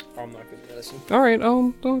it. I'm not good at medicine. All right. I'll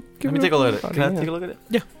give Let me it take a look at it. buddy, Can I yeah. take a look at it?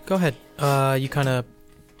 Yeah, go ahead. You kind of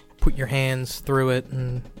put your hands through it,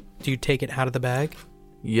 and do you take it out of the bag?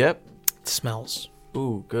 Yep. It smells.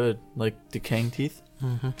 Ooh, good. Like decaying teeth?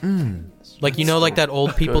 Mm-hmm. Like, you know, like that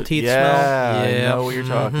old people Good. teeth yeah, smell? I know what you're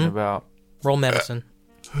talking Mhm. about. Roll medicine.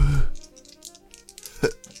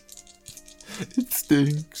 It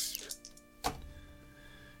stinks.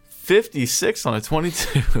 56 on a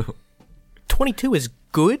 22. 22 is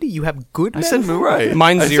good? You have good I said medicine? move right.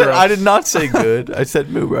 Mine's I said- 0. I did not say good. I said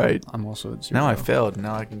move right. I'm also at 0. Now I failed.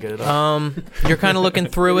 Now I can get it up. You're kind of looking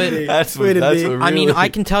through it. That's what I mean, really- I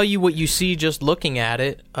can tell you what you see just looking at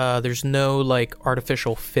it. There's no, like,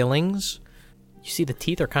 artificial fillings. You see the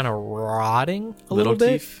teeth are kind of rotting a little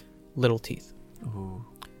bit. teeth. Little teeth. Ooh.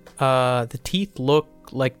 The teeth look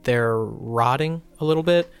like they're rotting a little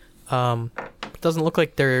bit. It doesn't look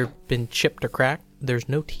like they've been chipped or cracked. There's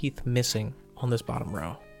no teeth missing on this bottom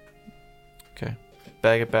row. Okay.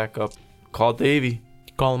 Bag it back up. Call Davy.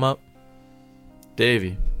 Call him up.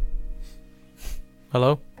 Davy.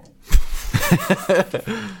 Hello?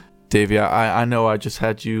 Davy, I know I just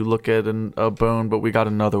had you look at a bone, but we got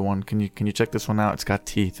another one. Can you check this one out? It's got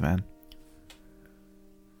teeth, man.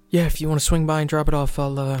 Yeah, if you want to swing by and drop it off,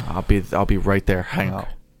 I'll be right there. Hang up.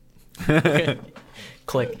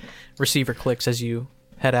 click. Receiver clicks as you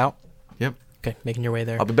head out. Yep. Okay, making your way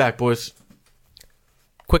there. I'll be back, boys.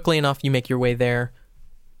 Quickly enough, you make your way there.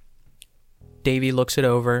 Davey looks it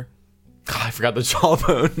over. God, I forgot the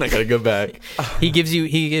jawbone. I gotta go back. He gives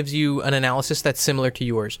you an analysis that's similar to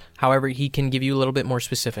yours. However, he can give you a little bit more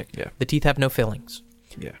specific. Yeah. The teeth have no fillings.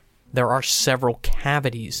 Yeah. There are several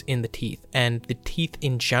cavities in the teeth, and the teeth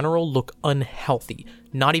in general look unhealthy.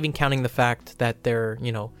 Not even counting the fact that they're,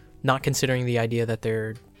 not considering the idea that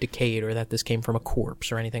they're decayed or that this came from a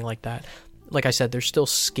corpse or anything like that. Like I said, there's still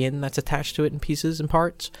skin that's attached to it in pieces and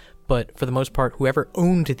parts, but for the most part, whoever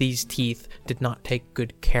owned these teeth did not take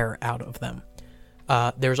good care out of them.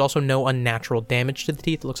 There's also no unnatural damage to the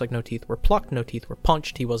teeth. It looks like no teeth were plucked, no teeth were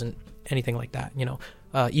punched. He wasn't anything like that,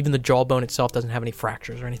 Even the jawbone itself doesn't have any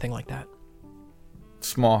fractures or anything like that.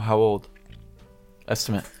 Small. How old?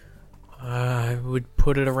 Estimate. I would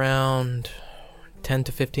put it around 10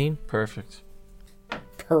 to 15. Perfect.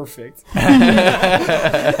 Perfect.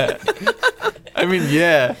 I mean,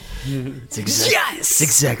 yeah. It's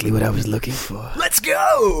exactly what I was looking for. Let's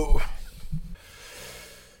go!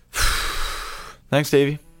 Thanks,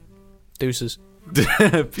 Davey. Deuces.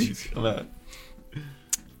 Peace. Come out.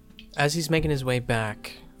 As he's making his way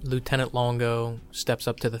back, Lieutenant Longo steps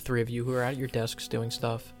up to the three of you who are at your desks doing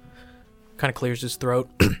stuff. Kind of clears his throat.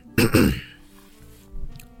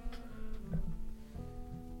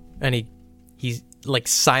 And he's like,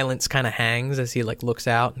 silence kind of hangs as he looks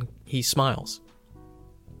out and he smiles.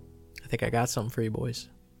 I think I got something for you boys.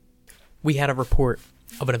 We had a report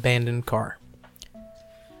of an abandoned car.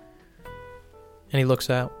 And he looks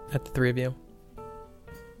out at the three of you.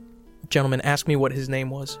 Gentlemen, ask me what his name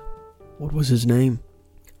was. What was his name?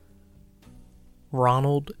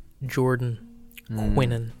 Ronald Jordan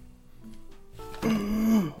Quinnen.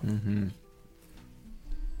 Mm-hmm.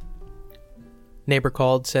 Neighbor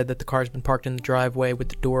called, said that the car's been parked in the driveway with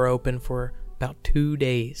the door open for about 2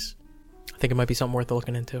 days. I think it might be something worth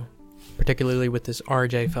looking into, particularly with this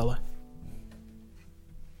RJ fella.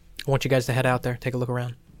 I want you guys to head out there, take a look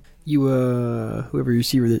around. You, whoever you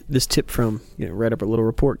receive this tip from, write up a little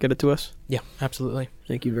report, get it to us. Yeah, absolutely.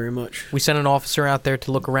 Thank you very much. We sent an officer out there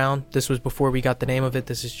to look around. This was before we got the name of it.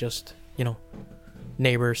 This is just,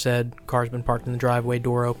 neighbor said car's been parked in the driveway,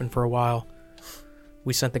 door open for a while.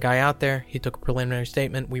 We sent the guy out there. He took a preliminary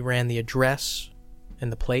statement. We ran the address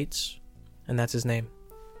and the plates, and that's his name.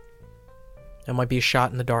 It might be a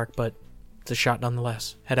shot in the dark, but it's a shot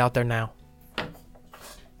nonetheless. Head out there now.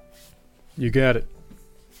 You got it.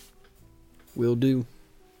 Will do.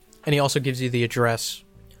 And he also gives you the address.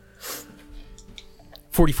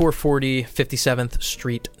 4440 57th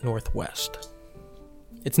Street Northwest.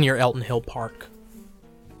 It's near Elton Hill Park.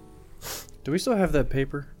 Do we still have that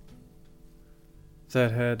paper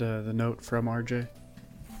that had the note from RJ?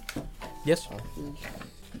 Yes.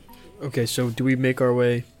 Okay, so do we make our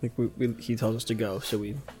way? Like he tells us to go, so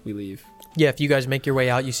we leave. Yeah, if you guys make your way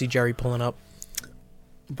out, you see Jerry pulling up.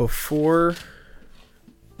 Before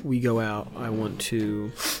we go out, I want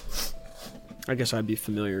to... I guess I'd be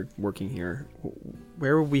familiar working here.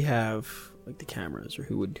 Where would we have like the cameras, or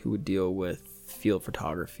who would deal with field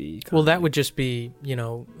photography? Well, that would just be,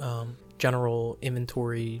 general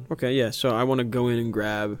inventory. Okay, yeah. So I want to go in and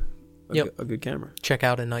grab a good camera. Check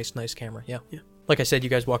out a nice camera. Yeah. Like I said, you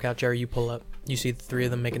guys walk out. Jerry, you pull up. You see the three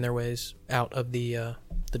of them making their ways out of the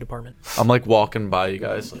department. I'm like walking by you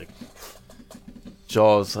guys, like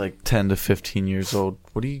Jaw's like 10 to 15 years old.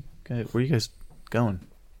 Where are you guys going?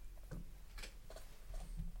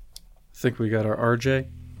 I think we got our RJ.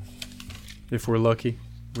 If we're lucky,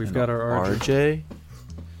 we've got our RJ.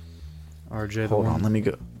 RJ. Hold on, let me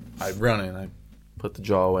go. I run in. I put the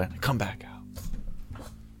Jaw away. I come back out.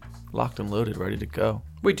 Locked and loaded, ready to go.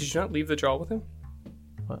 Wait, did you not leave the Jaw with him?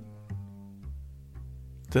 What?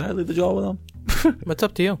 Did I leave the Jaw with him? It's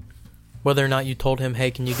up to you. Whether or not you told him,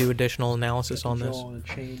 hey, can you do additional analysis on this?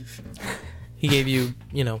 He gave you,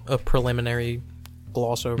 a preliminary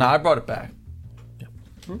gloss over. Nah, I brought it back.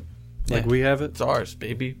 Like we have it? It's ours,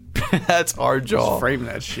 baby. That's our Jaw. Just frame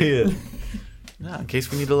that shit. Yeah. Nah, in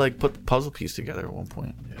case we need to like put the puzzle piece together at one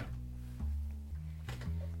point. Yeah.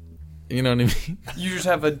 You know what I mean? You just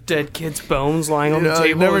have a dead kid's bones lying on the table.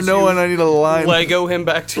 You never know when I need a line. Lego him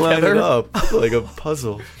back together. Line it up like a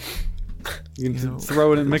puzzle. You can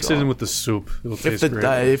throw it in, mix it in with the soup. It'll taste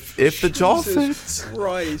great. If the Jaw fits,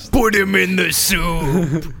 Christ. put him in the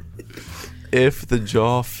soup. If the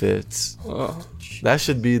Jaw fits. Oh. That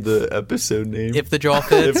should be the episode name. If the Jaw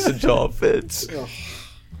fits, If the Jaw fits,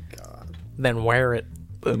 then wear it.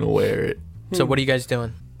 then wear it. So what are you guys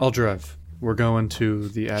doing? I'll drive. We're going to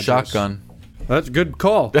the address. Shotgun. That's a good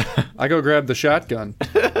call. I go grab the shotgun.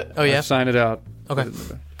 Oh, yeah? Sign it out. Okay.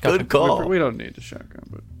 Good We call. don't need the shotgun,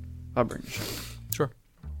 but I'll bring the shotgun. Sure.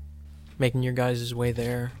 Making your guys' way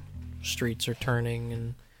there. Streets are turning,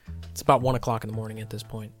 and it's about 1 o'clock in the morning at this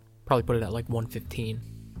point. Probably put it at like 1:15.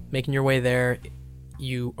 Making your way there,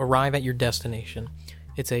 you arrive at your destination.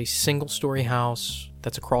 It's a single-story house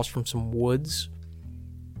that's across from some woods.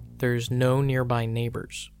 There's no nearby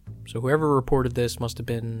neighbors. So whoever reported this must have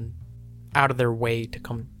been out of their way to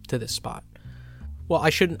come to this spot. Well, I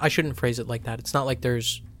shouldn't phrase it like that. It's not like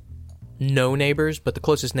there's no neighbors, but the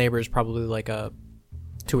closest neighbor is probably like a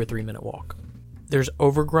 2 or 3 minute walk. There's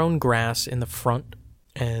overgrown grass in the front,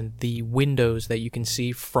 and the windows that you can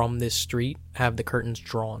see from this street have the curtains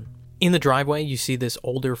drawn. In the driveway, you see this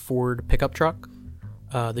older Ford pickup truck.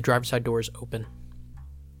 The driver's side door is open.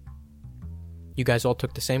 You guys all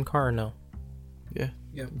took the same car or no? Yeah.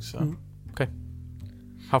 I think so. Mm-hmm. Okay.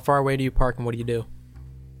 How far away do you park and what do you do?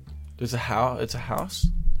 There's a house. It's a house.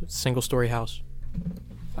 It's a single-story house.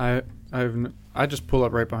 I just pull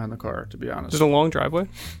up right behind the car, to be honest. There's a long driveway.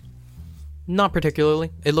 Not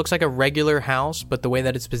particularly. It looks like a regular house, but the way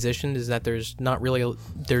that it's positioned is that there's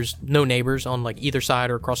no neighbors on like either side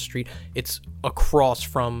or across the street. It's across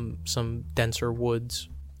from some denser woods.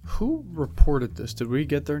 Who reported this? Did we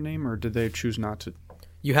get their name, or did they choose not to?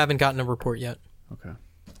 You haven't gotten a report yet. Okay.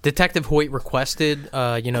 Detective Hoyt requested,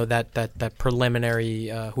 that preliminary,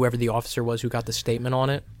 whoever the officer was who got the statement on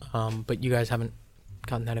it, but you guys haven't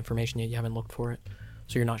gotten that information yet. You haven't looked for it,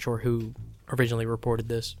 so you're not sure who originally reported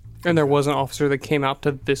this. And there was an officer that came out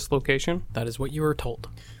to this location. That is what you were told.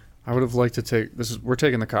 I would have liked to take this. We're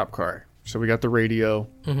taking the cop car, so we got the radio,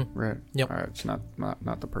 right? Yep. All right, it's not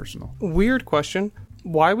the personal. Weird question.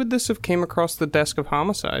 Why would this have came across the desk of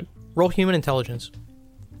homicide? Roll human intelligence.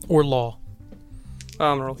 Or law.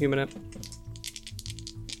 I'm gonna roll human it.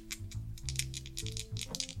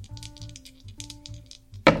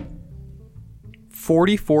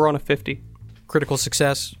 $44 on a 50. Critical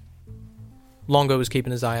success. Longo is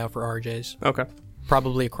keeping his eye out for RJs. Okay.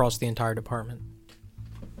 Probably across the entire department.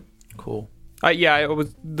 Cool.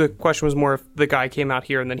 The question was more if the guy came out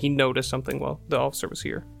here and then he noticed something while the officer was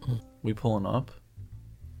here. We pulling up?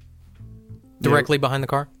 Directly behind the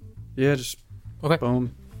car? Yeah, just Okay.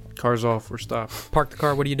 boom. Car's off. We're stopped. Park the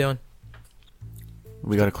car. What are you doing?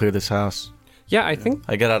 We got to clear this house. Yeah, I think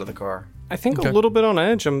I get out of the car. Okay. a little bit on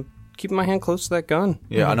edge. I'm keeping my hand close to that gun.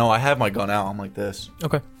 Yeah, I know. I have my gun out. I'm like this.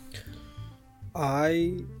 Okay.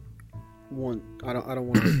 I don't want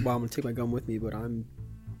to. Well, I'm gonna take my gun with me, but I'm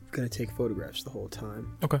gonna take photographs the whole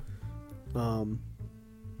time. Okay.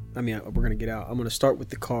 I mean, we're gonna get out. I'm gonna start with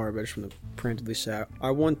the car, but I just want to preemptively say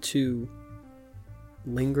I want to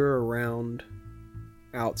linger around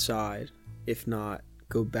outside, if not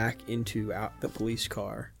go back into the police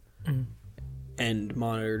car and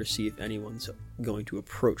monitor to see if anyone's going to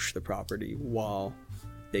approach the property while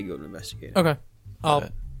they go to investigate. Okay. I'll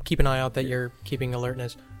keep an eye out that you're keeping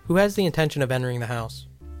alertness. Who has the intention of entering the house?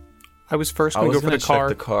 I was first I going to was go for gonna the car.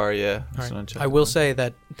 check the car, yeah. All right. I will say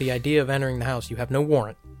that the idea of entering the house, you have no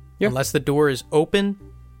warrant. Yeah. Unless the door is open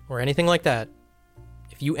or anything like that.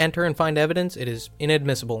 If you enter and find evidence, it is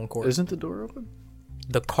inadmissible in court. Isn't the door open?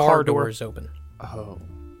 The car door is open. Oh.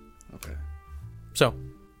 Okay. So,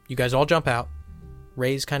 you guys all jump out.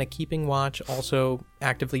 Ray's kind of keeping watch, also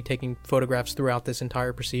actively taking photographs throughout this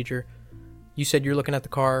entire procedure. You said you're looking at the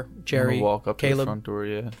car, Jerry. I'm gonna walk up Caleb, to the front door,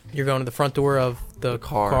 yeah. You're going to the front door of the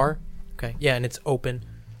car? Okay, yeah, and it's open.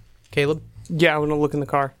 Caleb? Yeah, I'm going to look in the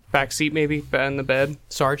car. Back seat maybe, in the bed.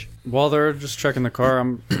 Sarge? While they're just checking the car,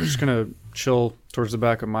 I'm just gonna chill towards the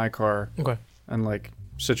back of my car. Okay. And like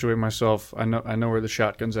situate myself. I know where the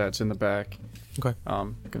shotgun's at. It's in the back. Okay.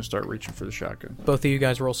 Gonna start reaching for the shotgun. Both of you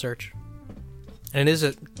guys roll search. And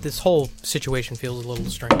this whole situation feels a little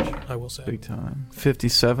strange, I will say. Big time.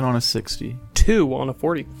 57 on a 60. 2 on a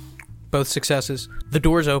 40. Both successes. The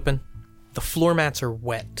door's open. The floor mats are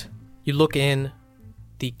wet. You look in.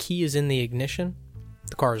 The key is in the ignition.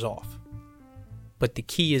 The car is off. But the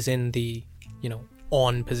key is in the,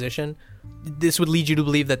 on position. This would lead you to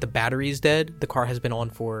believe that the battery is dead. The car has been on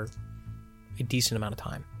for a decent amount of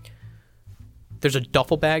time. There's a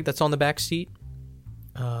duffel bag that's on the back seat.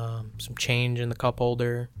 Some change in the cup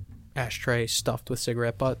holder. Ashtray stuffed with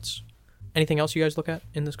cigarette butts. Anything else you guys look at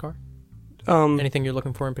in this car? Anything you're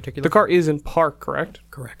looking for in particular? The car is in park, correct?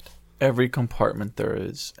 Correct. Every compartment there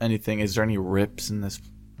is. Anything. Is there any rips in this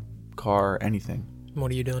car? Anything?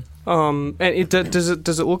 What are you doing? And does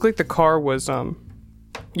it look like the car was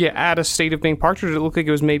at a state of being parked, or did it look like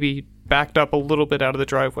it was maybe backed up a little bit out of the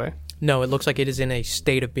driveway? No, it looks like it is in a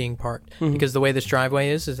state of being parked. Mm-hmm. Because the way this driveway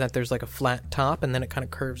is that there's like a flat top and then it kind of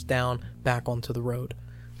curves down back onto the road.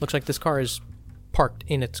 Looks like this car is parked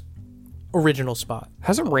in its original spot.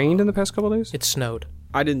 Has it rained in the past couple of days? It snowed.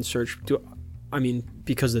 I didn't search.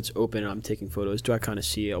 Because it's open and I'm taking photos, do I kind of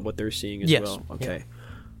see what they're seeing as Yes. well? Okay.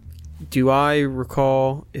 Yeah. Do I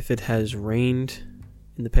recall if it has rained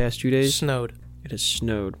in the past 2 days? Snowed. It has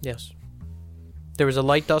snowed. Yes. There was a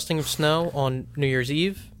light dusting of snow on New Year's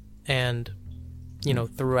Eve, and,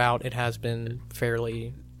 throughout it has been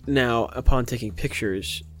fairly... Now, upon taking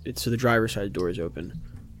pictures, so the driver's side door is open.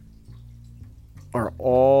 Are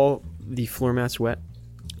all the floor mats wet?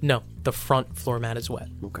 No, the front floor mat is wet.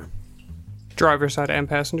 Okay. Driver side and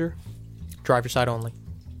passenger? Driver side only.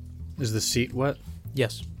 Is the seat wet?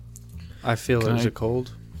 Yes. I feel it. Is it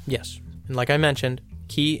cold? Yes. And like I mentioned,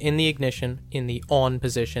 key in the ignition, in the on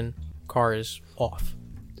position, car is off.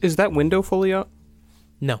 Is that window fully up?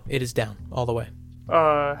 No, it is down all the way.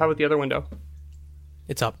 How about the other window?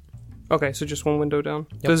 It's up. Okay, so just one window down.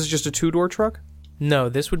 Yep. This is just a 2-door truck? No,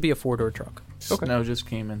 this would be a 4-door truck. Okay. Snow just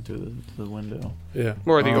came in through the window. Yeah.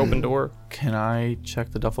 Or the open door? Can I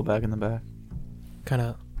check the duffel bag in the back? Kind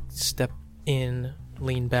of step in,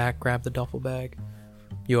 lean back, grab the duffel bag.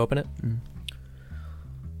 You open it. Mm.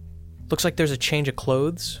 Looks like there's a change of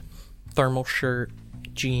clothes. Thermal shirt,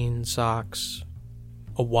 jeans, socks,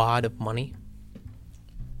 a wad of money.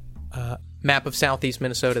 Map of southeast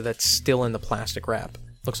Minnesota that's still in the plastic wrap.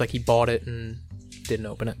 Looks like he bought it and didn't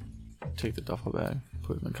open it. Take the duffel bag,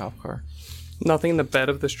 put it in the cop car. Nothing in the bed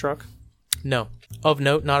of this truck? No. Of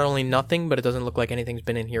note, not only nothing, but it doesn't look like anything's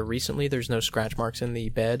been in here recently. There's no scratch marks in the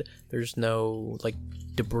bed. There's no,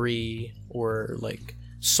 debris or,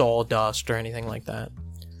 sawdust or anything like that.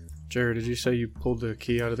 Jared, did you say you pulled the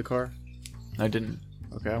key out of the car? I didn't.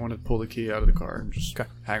 Okay, I want to pull the key out of the car and just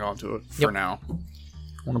hang on to it for now.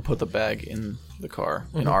 I want to put the bag in the car,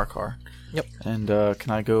 in our car. Yep. And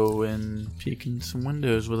can I go and peek in some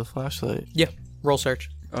windows with a flashlight? Yeah. Roll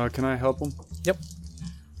search. Can I help him? Yep.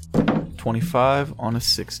 25 on a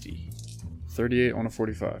 60. 38 on a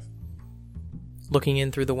 45. Looking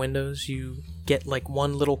in through the windows, you get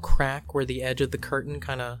one little crack where the edge of the curtain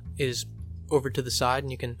kind of is over to the side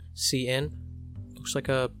and you can see in. Looks like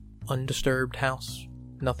a undisturbed house.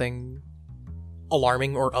 Nothing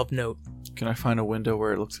alarming or of note. Can I find a window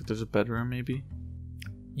where it looks like there's a bedroom, maybe?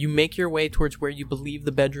 You make your way towards where you believe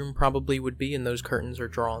the bedroom probably would be, and those curtains are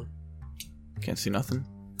drawn. Can't see nothing?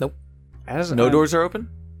 Nope. No doors are open?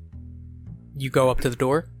 You go up to the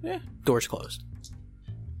door. Yeah. Door's closed.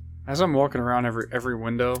 As I'm walking around every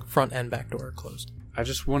window, Front and back door are closed. I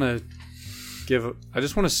just want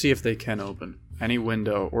to see if they can open any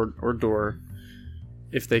window or door.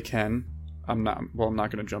 If they can, I'm not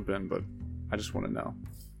going to jump in, but I just want to know.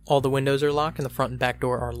 All the windows are locked, and the front and back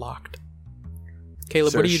door are locked. Caleb,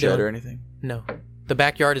 Is there what are a you shed doing? or anything? No. The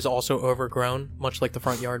backyard is also overgrown, much like the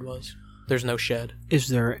front yard was. There's no shed. Is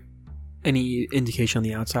there any indication on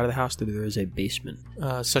the outside of the house that there is a basement?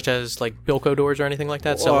 Such as like Bilko doors or anything like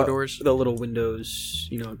that? Cellar doors? The little windows,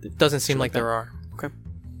 Doesn't seem like that. there are. Okay.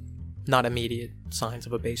 Not immediate signs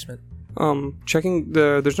of a basement. Checking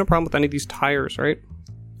there's no problem with any of these tires, right?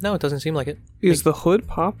 No, it doesn't seem like it. Is the hood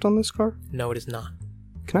popped on this car? No, it is not.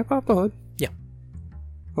 Can I pop the hood? Yeah.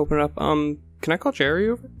 Open it up. Can I call Jerry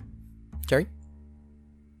over? Jerry?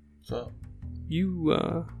 So,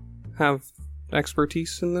 You, have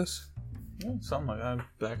expertise in this? yeah, something like that.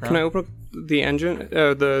 Background. Can I open up the engine,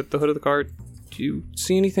 the hood of the car? Do you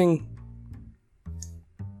see anything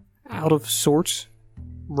out of sorts?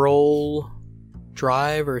 Roll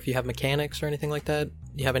drive, or if you have mechanics or anything like that.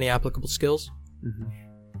 Do you have any applicable skills? Mm-hmm.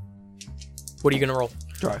 What are you going to roll?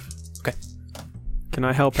 Drive. Can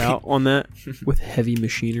I help out on that with heavy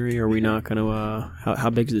machinery? Are we not going to, how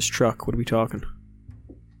big is this truck? What are we talking?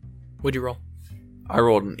 What'd you roll? I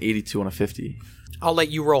rolled an 82 on a 50. I'll let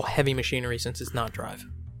you roll heavy machinery since it's not drive.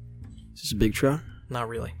 Is this a big truck? Not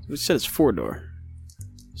really. We said it's 4-door.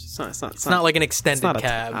 It's Not like an extended it's not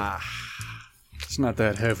cab. It's not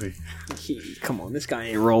that heavy. Come on, this guy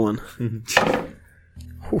ain't rolling.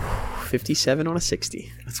 57 on a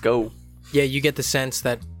 60. Let's go. Yeah, you get the sense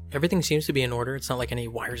that everything seems to be in order. It's not like any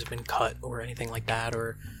wires have been cut or anything like that,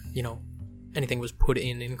 or, anything was put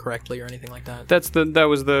in incorrectly or anything like that. That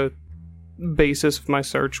was the basis of my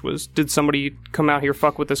search. Was did somebody come out here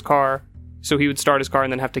fuck with this car so he would start his car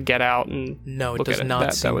and then have to get out and No, it look does at not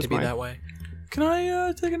That seem was to be my- that way. Can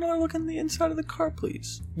I take another look in the inside of the car,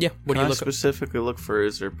 please? Yeah, what do Can you I look specifically look for?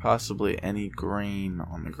 Is there possibly any grain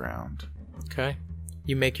on the ground? Okay.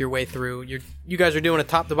 You make your way through. You guys are doing a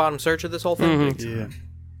top to bottom search of this whole thing? Yeah.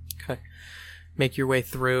 Okay. Make your way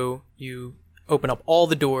through. You open up all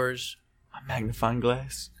the doors. A magnifying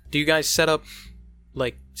glass. Do you guys set up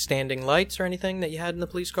like standing lights or anything that you had in the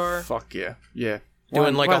police car? Fuck yeah. Yeah.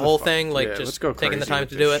 Doing like Why a the whole fuck? thing, like Yeah, let's just go taking the crazy time with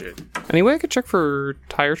to this do it? shit. Any way I could check for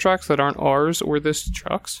tire tracks that aren't ours or this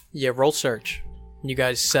truck's? Yeah, roll search. You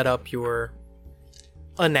guys set up your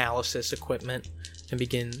analysis equipment and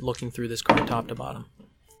begin looking through this car top to bottom.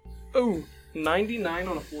 Oh, 99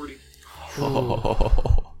 on a 40.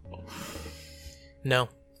 No,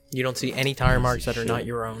 you don't see any tire marks that are not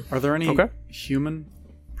your own. Are there any Okay. human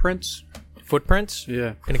prints? Footprints?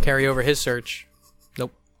 Yeah. Gonna carry over his search.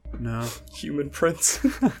 Nope. No. Human prints.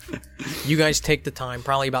 You guys take the time,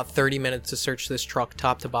 probably about 30 minutes, to search this truck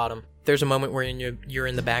top to bottom. There's a moment where you're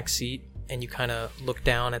in the back seat and you kind of look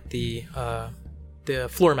down at the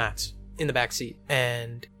floor mats in the back seat,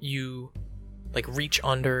 and you like reach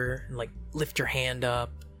under and like lift your hand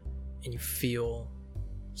up, and you feel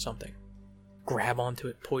something. Grab onto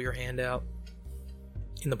it, pull your hand out.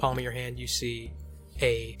 In the palm of your hand, you see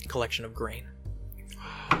a collection of grain.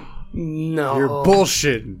 No. You're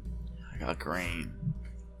bullshitting. I got grain.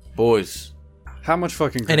 Boys, How much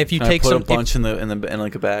fucking And if you can take I put some a bunch in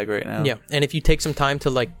like a bag right now? Yeah, and if you take some time to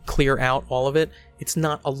like clear out all of it, it's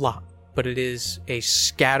not a lot, but it is a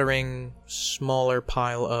scattering, smaller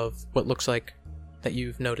pile of what looks like, that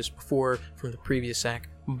you've noticed before from the previous sack,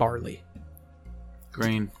 barley.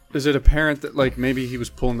 Grain. Is it apparent that like maybe he was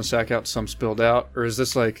pulling the sack out, some spilled out, or is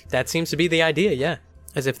this like That seems to be the idea, yeah.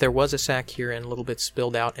 As if there was a sack here and a little bit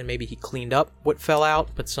spilled out, and maybe he cleaned up what fell out,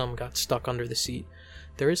 but some got stuck under the seat.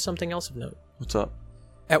 There is something else of note. What's up?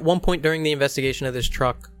 At one point during the investigation of this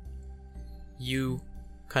truck, you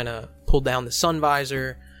kind of pulled down the sun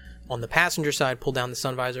visor on the passenger side, pulled down the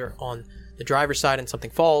sun visor on the driver's side, and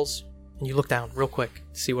something falls, and you look down real quick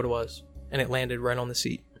to see what it was, and it landed right on the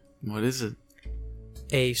seat. What is it?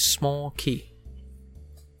 A small key.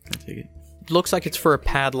 Can I take it? Looks like it's for a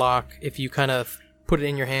padlock. If you kind of put it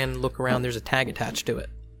in your hand and look around, there's a tag attached to it.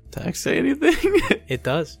 Tag say anything? It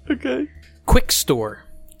does. Okay. Quick Store.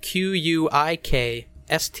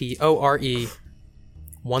 QUIKSTORE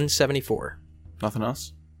 174. Nothing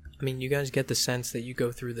else? I mean, you guys get the sense that you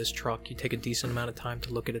go through this truck, you take a decent amount of time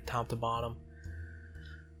to look at it top to bottom.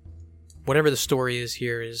 Whatever the story is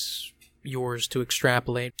here is yours to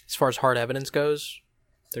extrapolate. As far as hard evidence goes,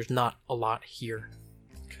 there's not a lot here.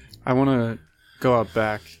 I want to go out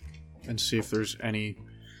back and see if there's anything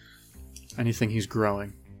he's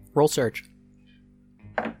growing. Roll search.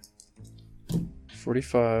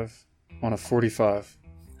 45 on a 45.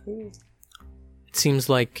 It seems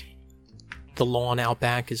like the lawn out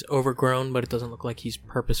back is overgrown, but it doesn't look like he's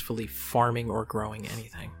purposefully farming or growing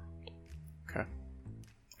anything. Okay.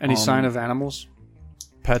 Any sign of animals?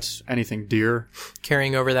 Pets? Anything? Deer?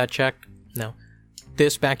 Carrying over that check? No.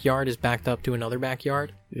 This backyard is backed up to another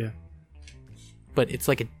backyard, Yeah. but it's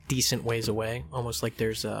like a decent ways away. Almost like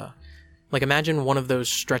there's Like, imagine one of those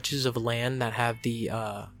stretches of land that have the,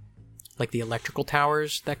 like, the electrical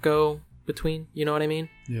towers that go between, you know what I mean?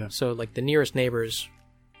 Yeah. So, like, the nearest neighbors,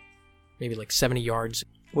 maybe, like, 70 yards.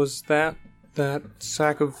 Was that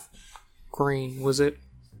sack of grain, was it,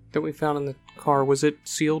 that we found in the car, was it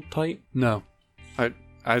sealed tight? No.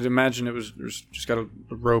 I'd imagine it was just got a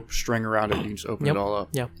rope string around it and you can just open it all up.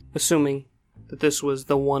 Yeah. Assuming that this was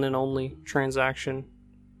the one and only transaction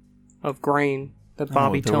of grain that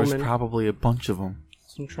Bobby there Tillman... was probably a bunch of them.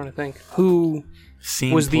 I'm trying to think. Who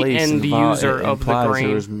Same was the place end user it of the implies grain?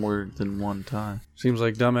 There was more than one time. Seems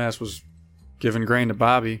like dumbass was giving grain to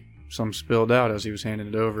Bobby. Some spilled out as he was handing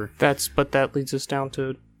it over. But that leads us down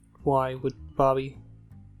to why would Bobby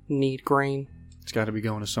need grain? It's got to be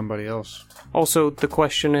going to somebody else. Also, the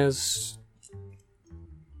question is,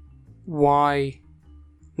 why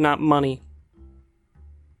not money?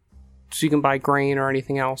 So you can buy grain or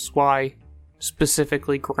anything else. Why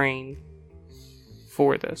specifically grain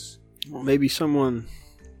for this? Well, maybe someone,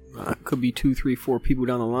 could be 2, 3, 4 people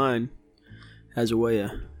down the line, has a way of,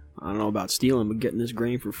 I don't know about stealing, but getting this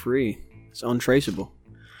grain for free. It's untraceable.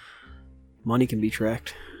 Money can be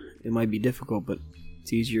tracked. It might be difficult, but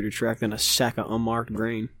it's easier to track than a sack of unmarked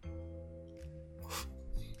grain.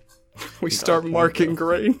 We start marking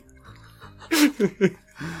grain.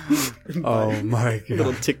 Oh my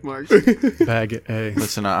Little god. tick marks. Bag of A.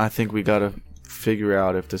 Listen, I think we gotta figure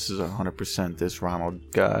out if this is 100% this Ronald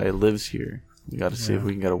guy lives here. We gotta see if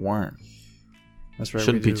we can get a warrant. That's right.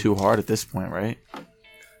 Shouldn't be too hard at this point, right?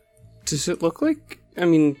 Does it look like, I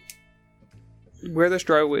mean, where this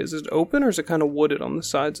driveway is it open or is it kind of wooded on the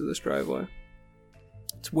sides of this driveway?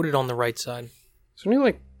 It's wooded on the right side. Is there any,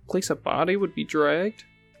 like, place a body would be dragged?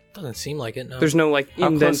 Doesn't seem like it, no. There's no, like, How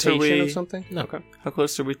close are indentation we- of something? No. Okay. How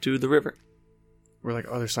close are we to the river? We're like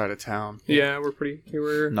other side of town. Yeah, we're pretty,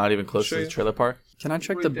 Not even close Show to the you. trailer park? Can I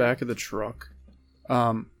check Right the there. back of the truck?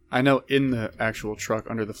 I know in the actual truck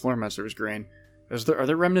under the floor mats there was grain. Are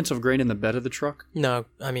there remnants of grain in the bed of the truck? No,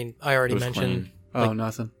 I mean, I already It was mentioned clean. Oh, Like-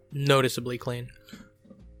 nothing. noticeably clean.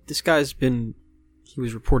 This guy's he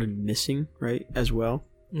was reported missing, right, as well?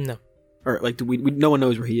 No. Or, like, no one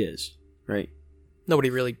knows where he is, right? Nobody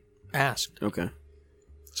really asked. Okay.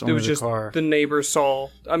 It's It only was the just car. the neighbor saw.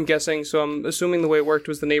 I'm guessing, so I'm assuming the way it worked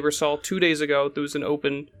was the neighbor saw 2 days ago there was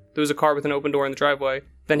a car with an open door in the driveway.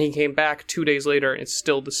 Then he came back 2 days later, and it's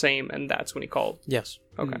still the same, and that's when he called. Yes.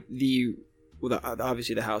 Okay.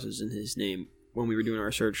 Obviously the house is in his name. When we were doing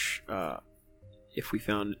our search, if we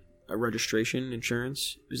found a registration,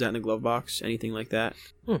 insurance, was that in the glove box? Anything like that?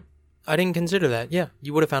 I didn't consider that. Yeah,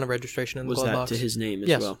 you would have found a registration in the Was glove that box. to his name as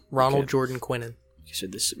yes, well? Ronald Okay. Jordan Quinnen. So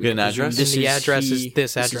this, Get an address? This And the is address is this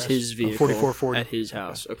This address, is his vehicle 4440. at his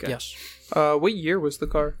house. Okay. Yes. What year was the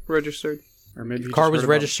car registered? Or maybe The he car just was heard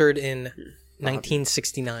about- registered in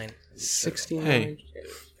 1969. 69. Hey,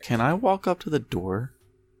 can I walk up to the door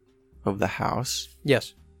of the house?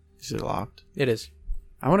 Yes, Is it locked? it is.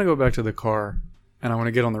 I want to go back to the car, and I want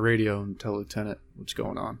to get on the radio and tell Lieutenant what's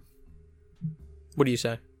going on. What do you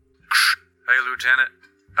say? Hey, Lieutenant.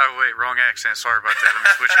 Oh, wait, wrong accent. Sorry about that. Let me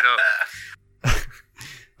switch it up.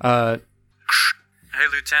 Hey,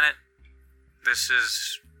 Lieutenant. This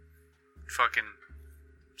is fucking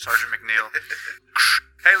Sergeant McNeil.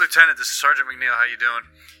 Hey, Lieutenant. This is Sergeant McNeil. How you doing?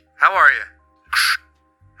 How are you?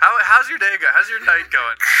 How's your day going? How's your night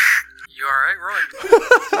going? You all right, Roy?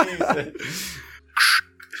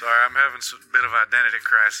 Sorry, I'm having a bit of identity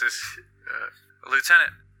crisis.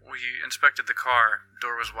 Lieutenant, we inspected the car.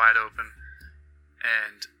 Door was wide open.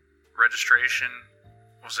 And registration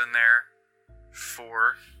was in there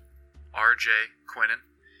for R.J. Quinnen.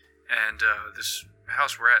 And this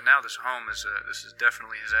house we're at now, this home, this is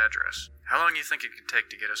definitely his address. How long do you think it could take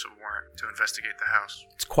to get us a warrant to investigate the house?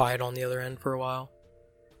 It's quiet on the other end for a while.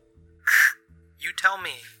 You tell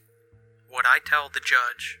me what I tell the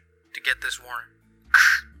judge to get this warrant.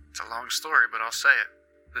 It's a long story, but I'll say it.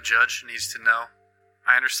 The judge needs to know.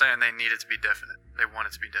 I understand they need it to be definite. They want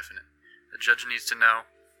it to be definite. The judge needs to know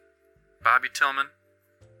Bobby Tillman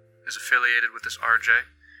is affiliated with this RJ.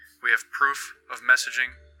 We have proof of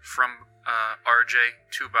messaging from RJ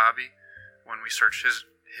to Bobby. When we searched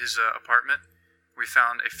his apartment, we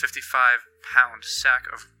found a 55-pound sack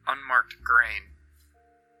of unmarked grain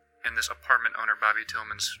in this apartment owner Bobby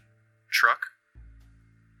Tillman's truck.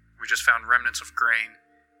 We just found remnants of grain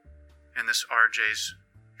in this RJ's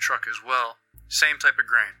truck as well. Same type of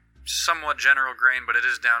grain. Somewhat general grain, but it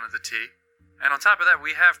is down to the T. And on top of that,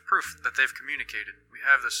 we have proof that they've communicated. We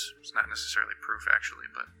have this, it's not necessarily proof actually,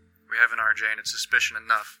 but we have an RJ and it's suspicion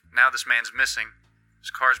enough. Now this man's missing.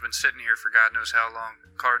 His car's been sitting here for God knows how long.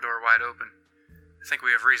 Car door wide open. I think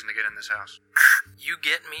we have reason to get in this house. You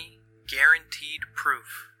get me guaranteed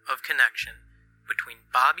proof of connection between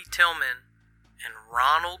Bobby Tillman and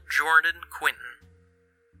Ronald Jordan Quinton,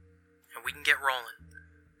 and we can get rolling.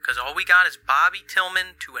 Because all we got is Bobby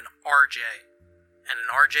Tillman to an RJ, and an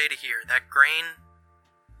RJ to here. That grain,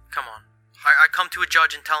 come on. I come to a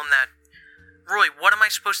judge and tell him that. Roy, what am I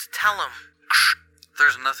supposed to tell him?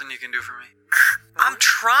 There's nothing you can do for me. I'm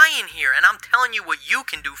trying here, and I'm telling you what you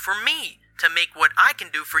can do for me to make what I can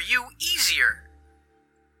do for you easier.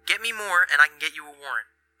 Get me more, and I can get you a warrant.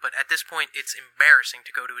 But at this point, it's embarrassing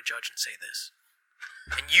to go to a judge and say this.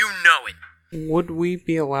 And you know it. Would we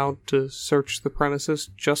be allowed to search the premises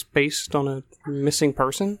just based on a missing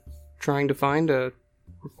person? Trying to find a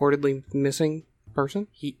reportedly missing person?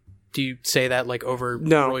 Do you say that like over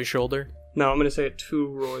No. Roy's shoulder? No, I'm going to say it to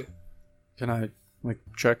Roy. Can I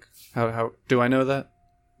check? How do I know that?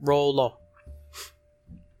 Roll law.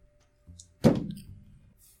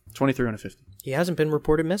 23 on a 50. He hasn't been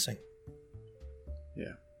reported missing.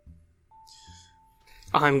 Yeah.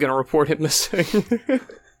 I'm going to report him missing.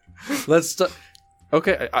 Let's.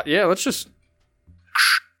 Okay. Yeah. Let's just.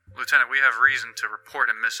 Lieutenant, we have reason to report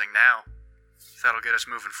him missing now. That'll get us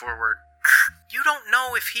moving forward. You don't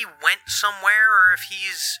know if he went somewhere or if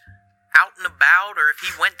he's out and about or if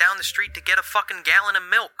he went down the street to get a fucking gallon of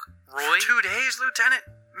milk, Roy. For 2 days, Lieutenant?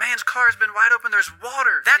 Man's car's been wide open. There's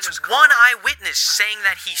water. That's in his one car. eyewitness saying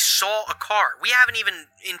that he saw a car. We haven't even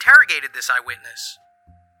interrogated this eyewitness.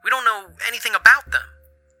 We don't know anything about them.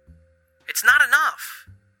 It's not enough.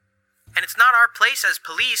 And it's not our place as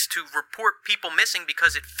police to report people missing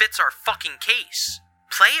because it fits our fucking case.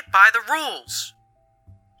 Play it by the rules.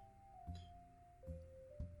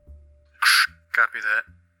 Copy that.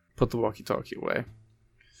 Put the walkie-talkie away.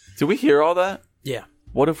 Did we hear all that? Yeah.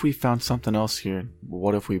 What if we found something else here?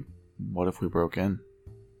 What if we broke in?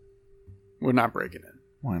 We're not breaking in.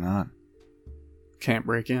 Why not? Can't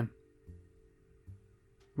break in.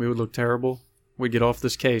 We would look terrible. We'd get off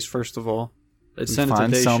this case, first of all. They'd send it to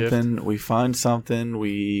day shift. We find something.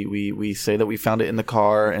 We say that we found it in the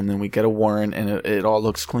car, and then we get a warrant, and it all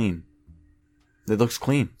looks clean. It looks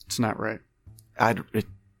clean. It's not right.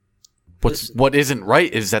 What isn't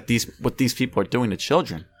right is that what these people are doing to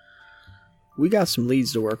children. We got some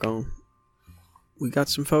leads to work on. We got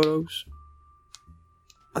some photos.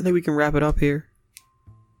 I think we can wrap it up here.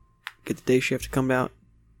 Get the day shift to come out.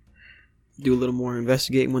 Do a little more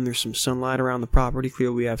investigating when there's some sunlight around the property.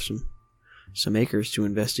 Clearly we have some acres to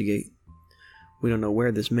investigate. We don't know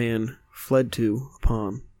where this man fled to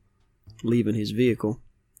upon leaving his vehicle.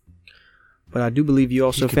 But I do believe you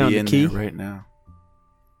also found a key. There right now.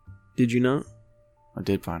 Did you not? I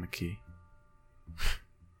did find a key.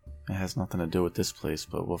 It has nothing to do with this place,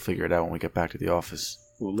 but we'll figure it out when we get back to the office.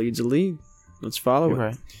 Well, lead's a lead. Let's follow You're it.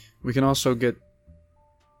 right. We can also get...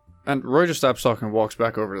 And Roy just stops talking and walks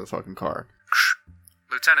back over to the fucking car.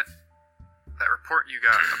 Lieutenant, that report you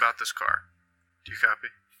got about this car. Do you copy?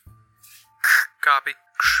 Copy.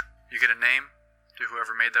 You get a name to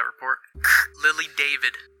whoever made that report? Lily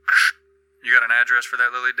David. You got an address for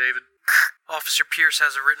that Lily David? Officer Pierce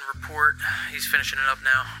has a written report. He's finishing it up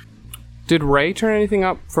now. Did Ray turn anything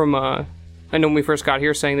up from, I know when we first got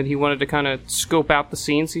here saying that he wanted to kind of scope out the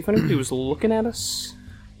scene, see if anybody was looking at us?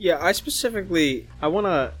 Yeah, I want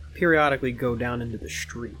to periodically go down into the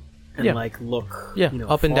street and, look,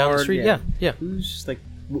 up and down the forward. street, yeah. Who's,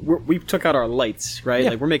 we took out our lights, right?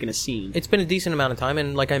 Yeah. Like, we're making a scene. It's been a decent amount of time,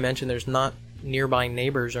 and like I mentioned, there's not nearby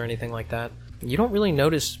neighbors or anything like that. You don't really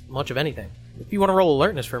notice much of anything. If you want to roll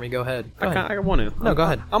alertness for me, go ahead. I want to. No, go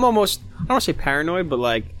ahead. I'm almost, I don't want to say paranoid, but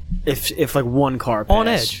like, if like one car passed. On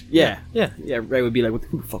edge. Yeah. Yeah. Ray would be like,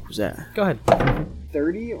 who the fuck was that? Go ahead.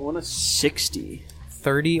 30 on a 60.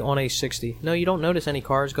 30 on a 60. No, you don't notice any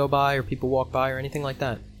cars go by or people walk by or anything like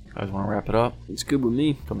that. Guys want to wrap it up? It's good with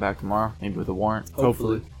me. Come back tomorrow, maybe with a warrant.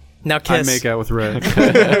 Hopefully. Now kiss. I make out with Ray.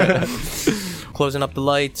 Closing up the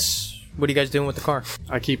lights. What are you guys doing with the car?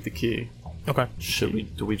 I keep the key. Okay.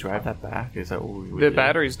 Do we drive that back? Is that what we would The do?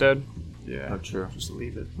 battery's dead. Yeah. Oh, true. Just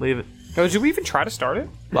leave it. Leave it. Oh, did we even try to start it?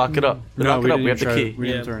 Lock it up. No, Lock it up. didn't We have the try key. it. We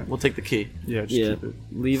didn't turn it. We'll take the key. Yeah, just Yeah. keep it.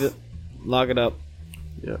 Leave it. Lock it up.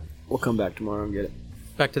 Yeah. We'll come back tomorrow and get it.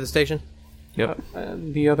 Back to the station. Yep.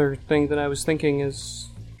 The other thing that I was thinking is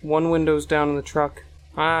one window's down in the truck.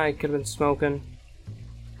 I could have been smoking,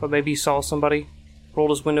 but maybe he saw somebody, rolled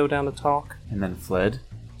his window down to talk. And then fled.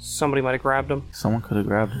 Somebody might have grabbed him. Someone could have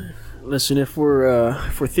grabbed him. Listen, if we're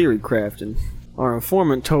theory crafting, our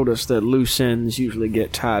informant told us that loose ends usually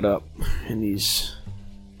get tied up in these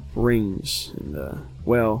rings. And,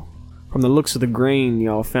 well, from the looks of the grain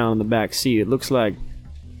y'all found in the back seat, it looks like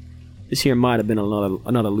this here might have been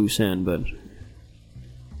another loose end, but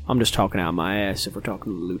I'm just talking out my ass if we're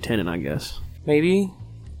talking to the lieutenant, I guess. Maybe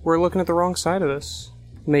we're looking at the wrong side of this.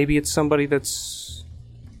 Maybe it's somebody that's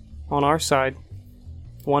on our side.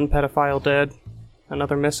 One pedophile dead,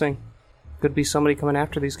 another missing. Could be somebody coming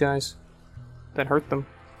after these guys that hurt them.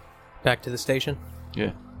 Back to the station.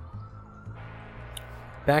 Yeah.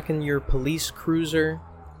 Back in your police cruiser,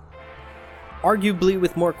 arguably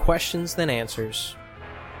with more questions than answers.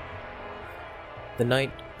 The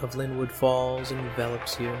night of Linwood falls and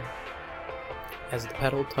envelops you as the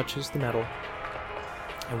pedal touches the metal,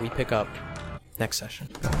 and we pick up next session.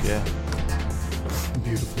 Yeah.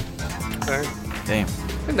 Beautiful. Okay. Damn.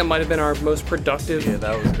 I think that might have been our most productive. Yeah,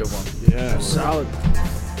 that was a good one. Yeah. Solid.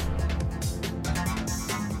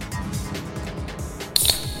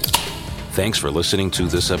 Thanks for listening to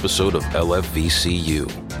this episode of LFVCU,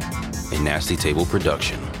 a Nasty Table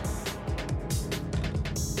production.